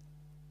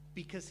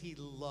 Because he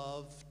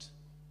loved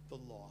the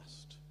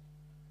lost.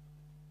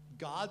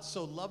 God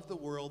so loved the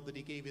world that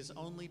he gave his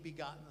only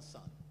begotten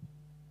Son,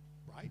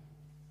 right?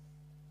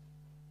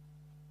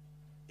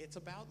 It's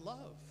about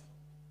love.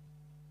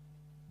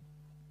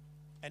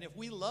 And if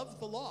we love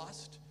the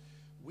lost,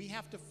 we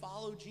have to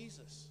follow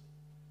Jesus.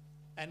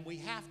 And we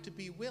have to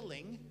be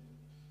willing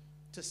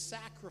to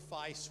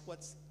sacrifice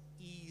what's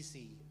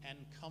easy and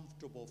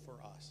comfortable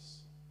for us.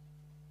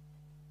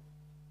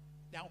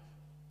 Now,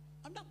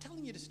 I'm not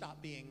telling you to stop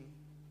being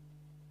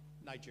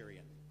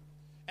Nigerian.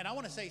 And I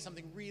want to say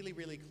something really,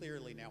 really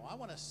clearly now. I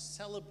want to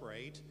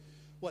celebrate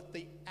what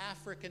the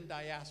African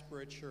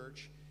Diaspora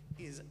Church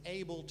is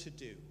able to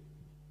do,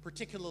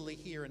 particularly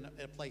here in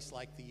a place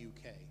like the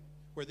UK,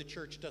 where the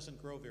church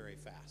doesn't grow very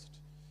fast.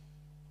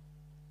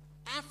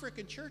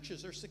 African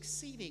churches are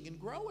succeeding and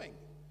growing.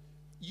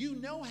 You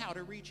know how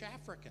to reach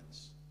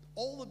Africans.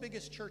 All the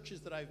biggest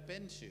churches that I've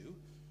been to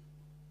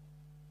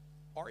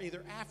are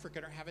either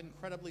African or have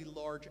incredibly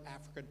large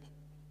African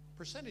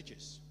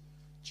percentages.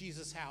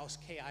 Jesus House,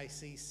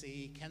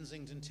 KICC,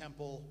 Kensington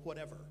Temple,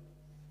 whatever.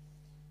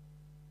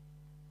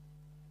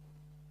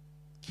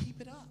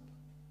 Keep it up.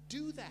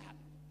 Do that.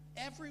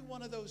 Every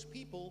one of those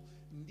people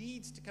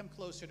needs to come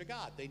closer to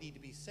God. They need to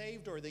be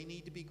saved or they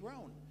need to be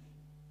grown.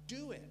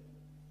 Do it.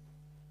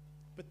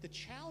 But the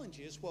challenge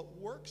is what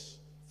works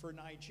for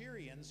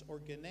Nigerians or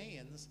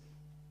Ghanaians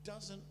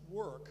doesn't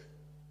work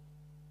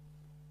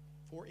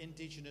for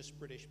indigenous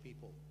British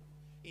people.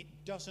 It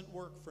doesn't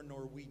work for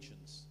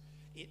Norwegians.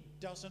 It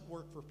doesn't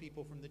work for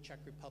people from the Czech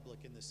Republic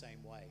in the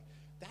same way.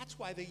 That's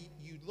why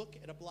you look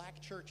at a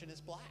black church and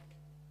it's black.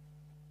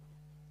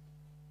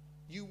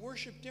 You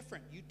worship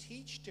different. You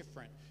teach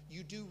different.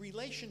 You do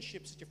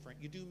relationships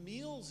different. You do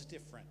meals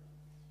different.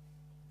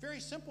 Very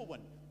simple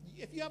one.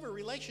 If you have a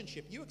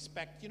relationship, you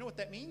expect, you know what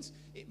that means?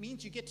 It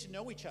means you get to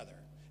know each other,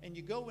 and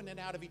you go in and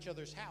out of each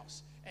other's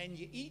house, and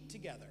you eat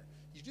together.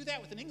 You do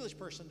that with an English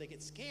person, they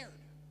get scared.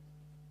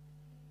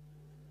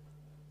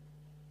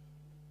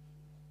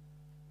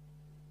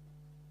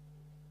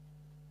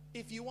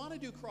 If you want to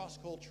do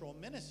cross-cultural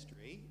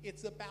ministry,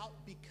 it's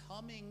about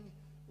becoming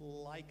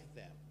like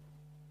them.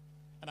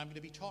 And I'm going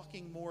to be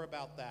talking more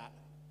about that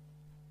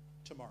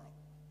tomorrow.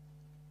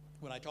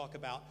 When I talk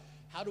about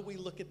how do we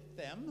look at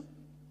them,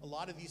 a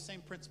lot of these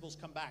same principles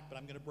come back, but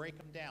I'm going to break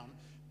them down.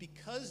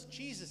 Because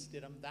Jesus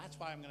did them, that's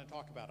why I'm going to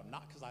talk about them,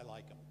 not because I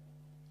like them.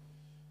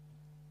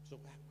 So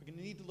we're going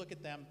to need to look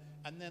at them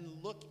and then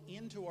look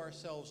into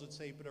ourselves and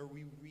say, but are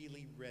we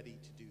really ready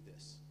to do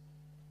this?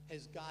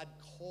 has God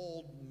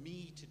called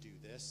me to do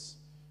this?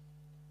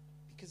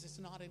 Because it's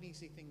not an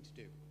easy thing to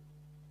do.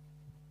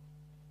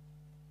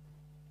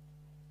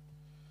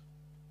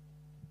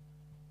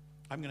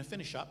 I'm going to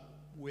finish up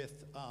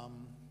with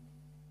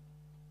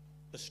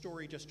a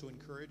story just to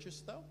encourage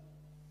us, though.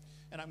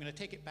 And I'm going to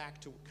take it back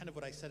to kind of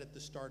what I said at the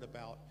start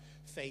about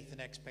faith and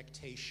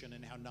expectation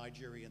and how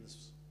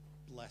Nigerians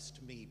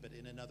blessed me, but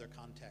in another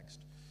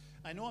context.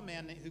 I know a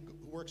man who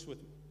works with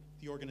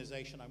the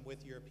organization I'm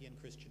with, European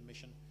Christian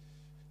Mission,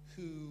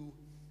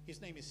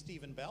 his name is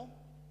Stephen Bell.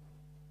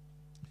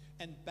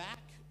 And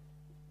back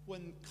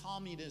when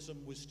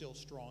communism was still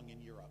strong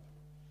in Europe,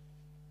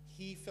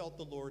 he felt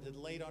the Lord had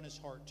laid on his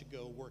heart to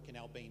go work in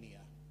Albania,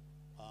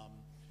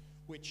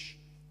 which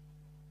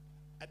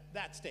at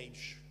that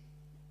stage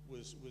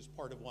was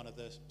part of one of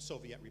the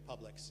Soviet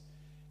republics.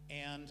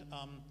 And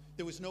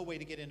there was no way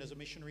to get in as a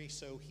missionary,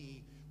 so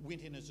he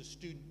went in as a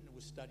student and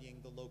was studying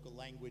the local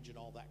language and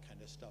all that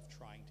kind of stuff,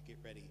 trying to get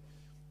ready.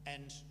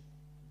 And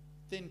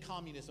then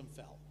communism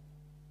fell.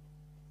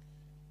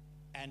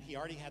 And he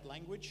already had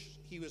language.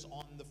 He was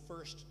on the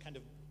first kind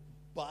of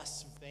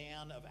bus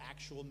van of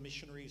actual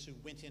missionaries who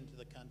went into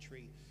the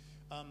country.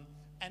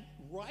 And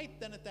right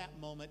then at that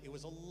moment, it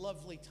was a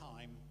lovely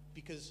time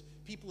because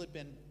people had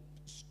been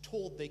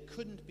told they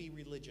couldn't be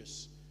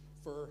religious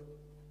for,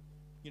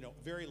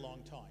 a very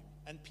long time.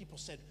 And people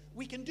said,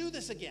 we can do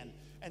this again.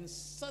 And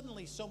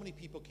suddenly so many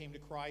people came to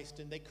Christ,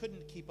 and they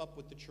couldn't keep up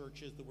with the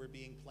churches that were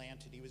being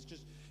planted. He was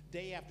just,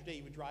 day after day,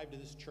 he would drive to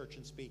this church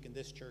and speak, and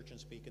this church and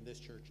speak, and this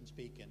church and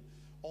speak, and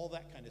all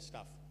that kind of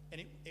stuff.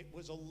 And it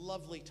was a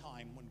lovely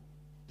time when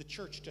the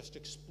church just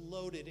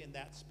exploded in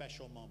that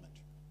special moment.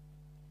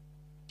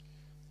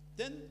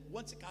 Then,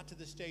 once it got to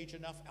the stage,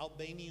 enough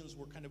Albanians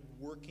were kind of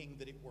working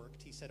that it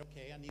worked. He said,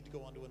 okay, I need to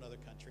go on to another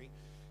country.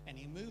 And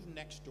he moved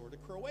next door to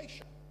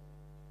Croatia.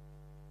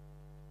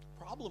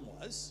 Problem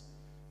was,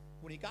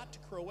 when he got to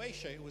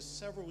Croatia, it was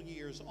several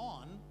years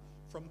on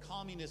from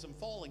communism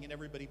falling and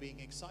everybody being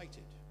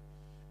excited.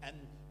 And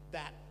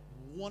that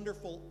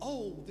wonderful,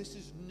 oh, this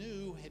is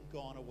new, had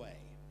gone away.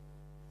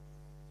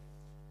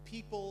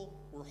 People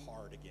were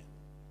hard again.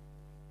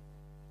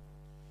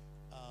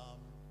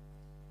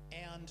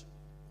 And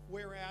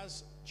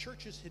whereas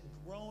churches had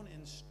grown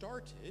and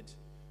started,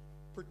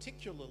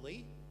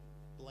 particularly,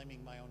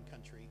 blaming my own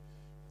country,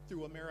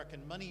 through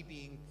American money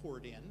being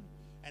poured in,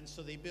 and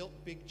so they built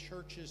big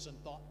churches and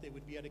thought they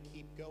would be able to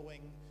keep going,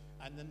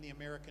 and then the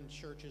American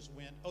churches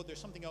went, oh, there's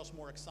something else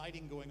more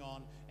exciting going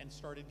on, and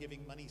started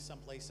giving money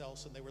someplace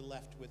else, and they were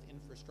left with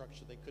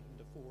infrastructure they couldn't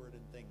afford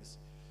and things.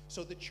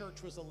 So the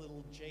church was a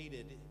little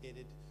jaded.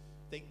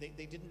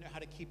 They didn't know how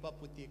to keep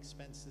up with the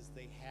expenses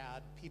they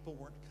had. People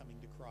weren't coming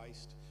to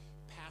Christ.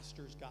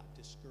 Pastors got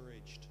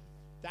discouraged.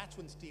 That's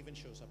when Stephen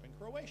shows up in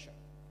Croatia.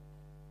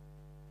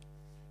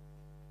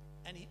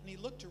 And he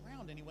looked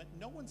around and he went,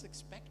 no one's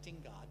expecting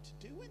God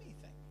to do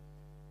anything.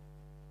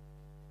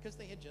 Because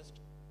they had just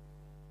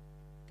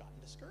gotten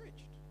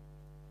discouraged.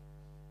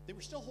 They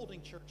were still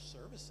holding church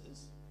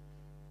services,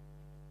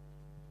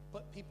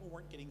 but people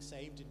weren't getting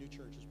saved and new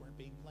churches weren't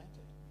being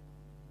planted.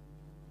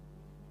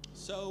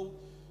 So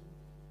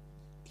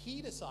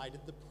he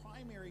decided the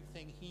primary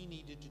thing he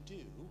needed to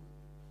do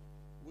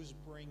was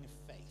bring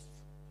faith,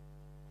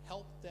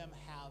 help them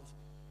have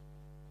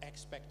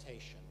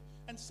expectation.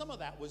 And some of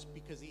that was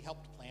because he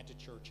helped plant a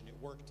church and it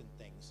worked and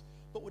things.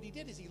 But what he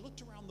did is he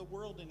looked around the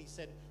world and he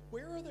said,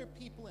 where are there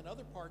people in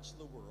other parts of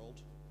the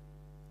world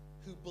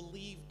who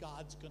believe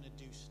God's going to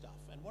do stuff?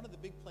 And one of the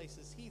big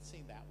places he'd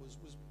seen that was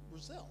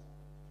Brazil.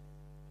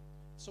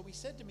 So he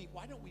said to me,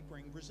 why don't we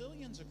bring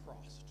Brazilians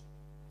across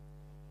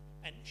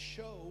and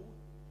show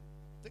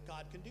that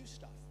God can do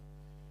stuff?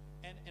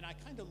 And I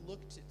kind of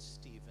looked at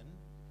Stephen,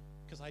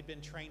 because I'd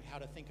been trained how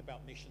to think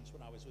about missions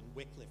when I was in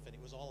Wycliffe, and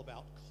it was all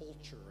about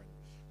culture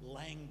and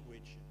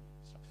language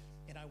and stuff.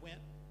 And I went,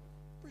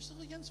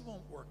 Brazilians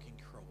won't work in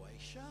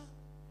Croatia.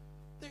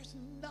 There's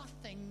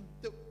nothing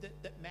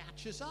that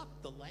matches up.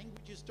 The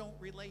languages don't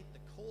relate.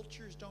 The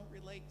cultures don't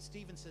relate.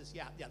 Stephen says,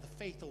 yeah, the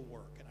faith will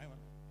work. And I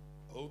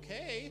went,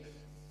 okay.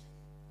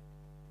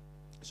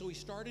 So he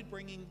started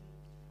bringing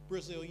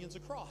Brazilians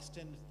across.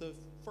 And the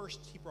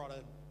first, he brought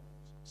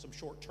some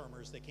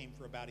short-termers. They came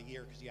for about a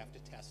year because you have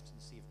to test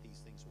and see if these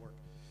things work.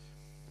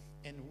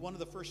 And one of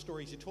the first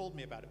stories he told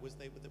me about it was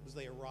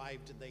they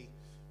arrived and they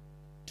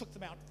took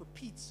them out for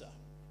pizza.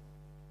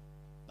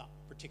 Not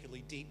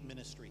particularly deep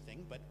ministry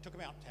thing, but took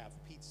them out to have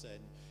pizza. And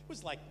it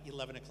was like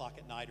 11 o'clock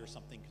at night or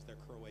something because they're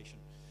Croatian.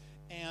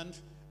 And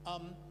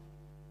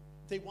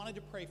they wanted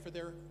to pray for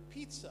their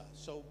pizza,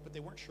 but they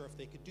weren't sure if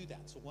they could do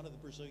that. So one of the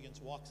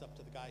Brazilians walks up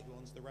to the guy who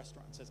owns the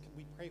restaurant and says, can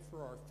we pray for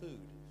our food?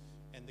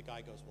 And the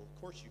guy goes, well, of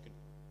course you can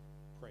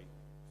pray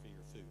for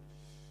your food.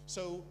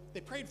 So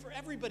they prayed for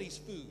everybody's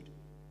food.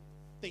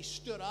 They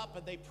stood up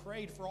and they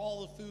prayed for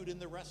all the food in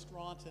the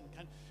restaurant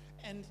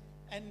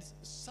and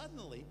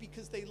suddenly,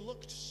 because they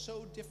looked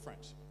so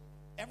different,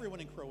 everyone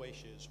in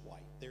Croatia is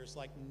white. There's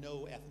like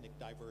no ethnic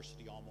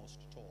diversity almost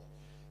at all.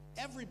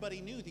 Everybody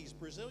knew these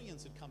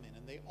Brazilians had come in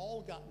and they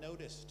all got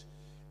noticed.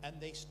 And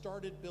they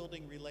started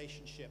building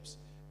relationships,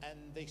 and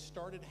they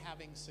started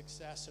having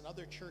success, and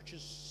other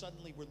churches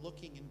suddenly were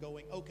looking and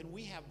going, oh, can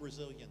we have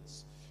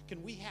Brazilians?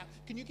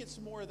 Can you get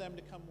some more of them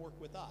to come work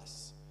with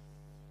us?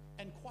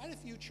 And quite a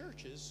few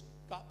churches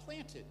got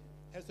planted.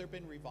 Has there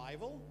been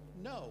revival?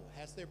 No.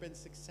 Has there been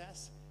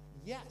success?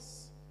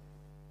 Yes.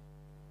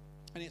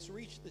 And it's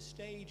reached the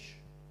stage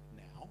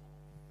now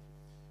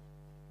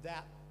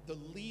that the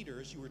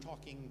leaders, you were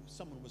talking,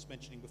 someone was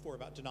mentioning before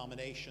about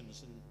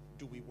denominations and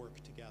do we work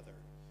together?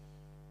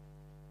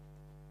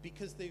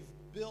 Because they've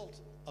built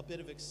a bit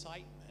of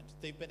excitement,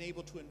 they've been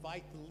able to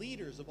invite the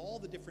leaders of all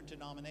the different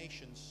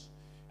denominations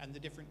and the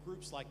different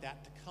groups like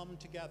that to come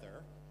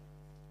together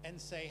and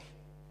say,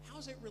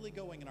 how's it really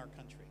going in our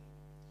country?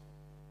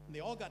 And they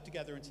all got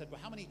together and said, well,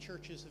 how many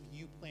churches have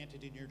you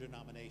planted in your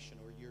denomination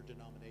or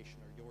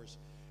yours?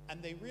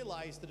 And they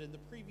realized that in the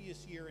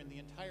previous year in the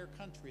entire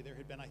country, there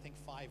had been, I think,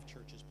 5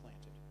 churches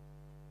planted.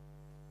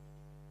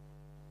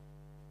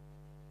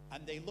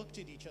 And they looked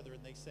at each other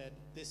and they said,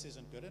 this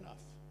isn't good enough.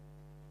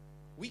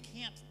 We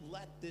can't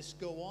let this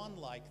go on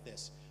like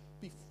this.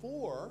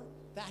 Before,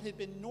 that had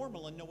been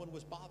normal and no one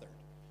was bothered.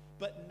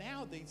 But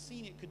now they'd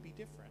seen it could be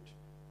different.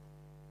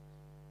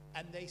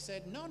 And they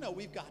said, no,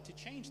 we've got to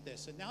change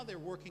this. And now they're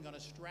working on a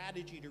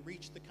strategy to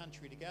reach the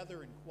country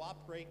together and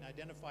cooperate and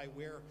identify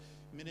where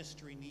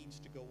ministry needs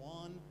to go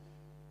on.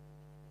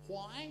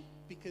 Why?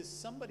 Because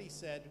somebody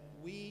said,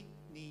 we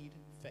need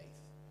faith.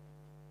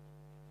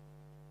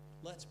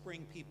 Let's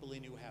bring people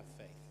in who have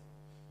faith.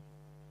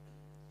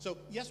 So,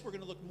 yes, we're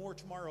going to look more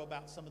tomorrow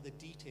about some of the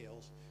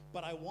details,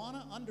 but I want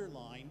to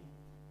underline,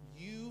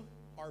 you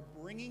are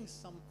bringing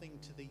something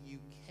to the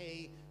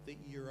UK that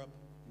Europe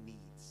needs.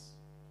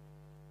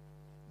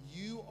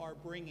 You are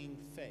bringing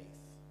faith.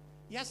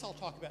 Yes, I'll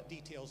talk about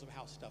details of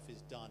how stuff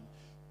is done.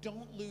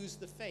 Don't lose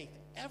the faith.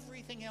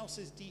 Everything else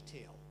is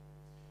detail.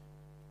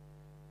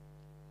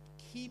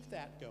 Keep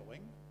that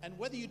going, and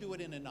whether you do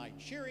it in a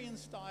Nigerian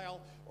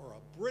style or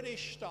a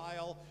British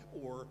style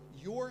or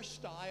your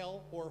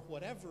style or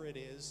whatever it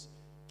is,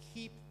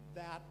 keep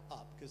that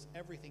up, because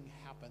everything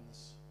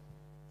happens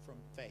from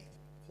faith.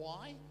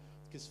 Why?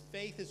 Because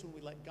faith is when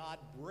we let God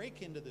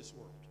break into this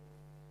world.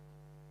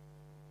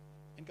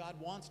 And God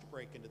wants to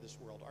break into this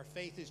world. Our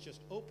faith is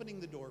just opening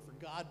the door for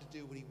God to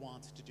do what he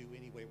wants to do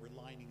anyway.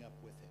 We're lining up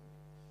with him.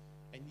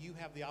 And you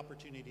have the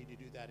opportunity to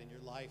do that in your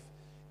life,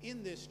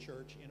 in this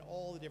church, in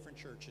all the different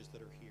churches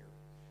that are here.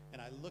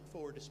 And I look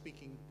forward to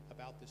speaking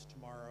about this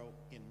tomorrow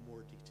in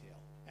more detail.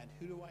 And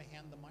who do I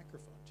hand the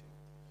microphone to?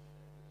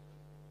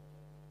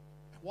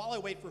 While I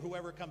wait for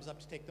whoever comes up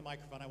to take the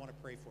microphone, I want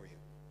to pray for you,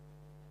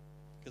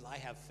 because I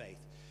have faith.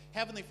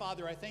 Heavenly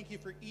Father, I thank you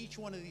for each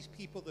one of these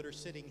people that are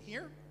sitting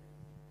here.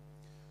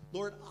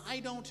 Lord,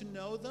 I don't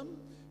know them,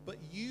 but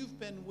you've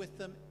been with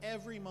them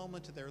every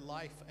moment of their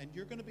life, and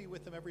you're going to be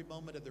with them every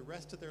moment of the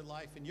rest of their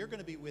life, and you're going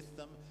to be with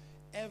them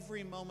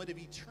every moment of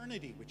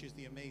eternity, which is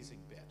the amazing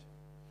bit.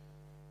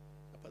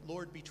 But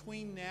Lord,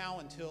 between now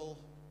until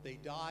they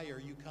die or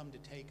you come to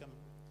take them,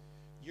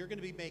 you're going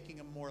to be making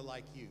them more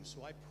like you.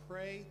 So I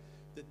pray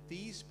that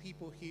these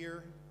people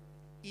here,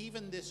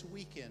 even this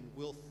weekend,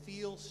 will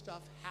feel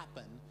stuff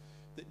happen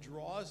that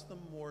draws them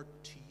more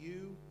to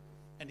you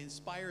and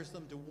inspires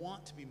them to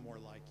want to be more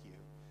like you,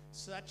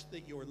 such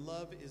that your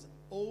love is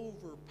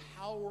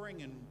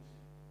overpowering and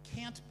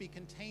can't be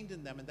contained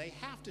in them, and they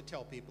have to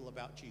tell people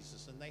about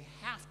Jesus, and they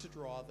have to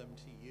draw them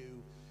to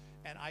you.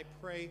 And I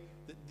pray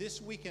that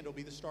this weekend will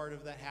be the start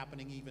of that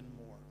happening even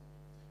more.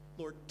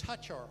 Lord,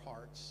 touch our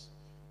hearts.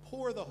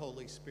 Pour the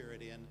Holy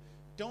Spirit in.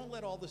 Don't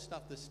let all the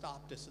stuff that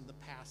stopped us in the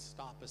past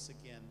stop us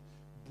again.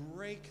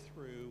 Break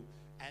through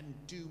and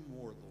do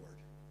more, Lord.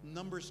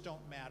 Numbers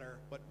don't matter.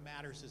 What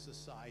matters is the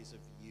size of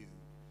you.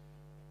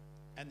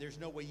 And there's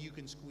no way you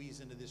can squeeze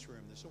into this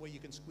room. There's no way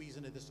you can squeeze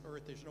into this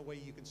earth. There's no way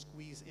you can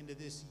squeeze into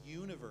this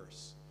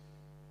universe.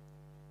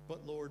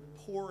 But Lord,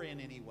 pour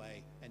in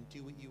anyway and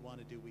do what you want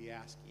to do, we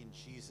ask in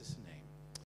Jesus' name.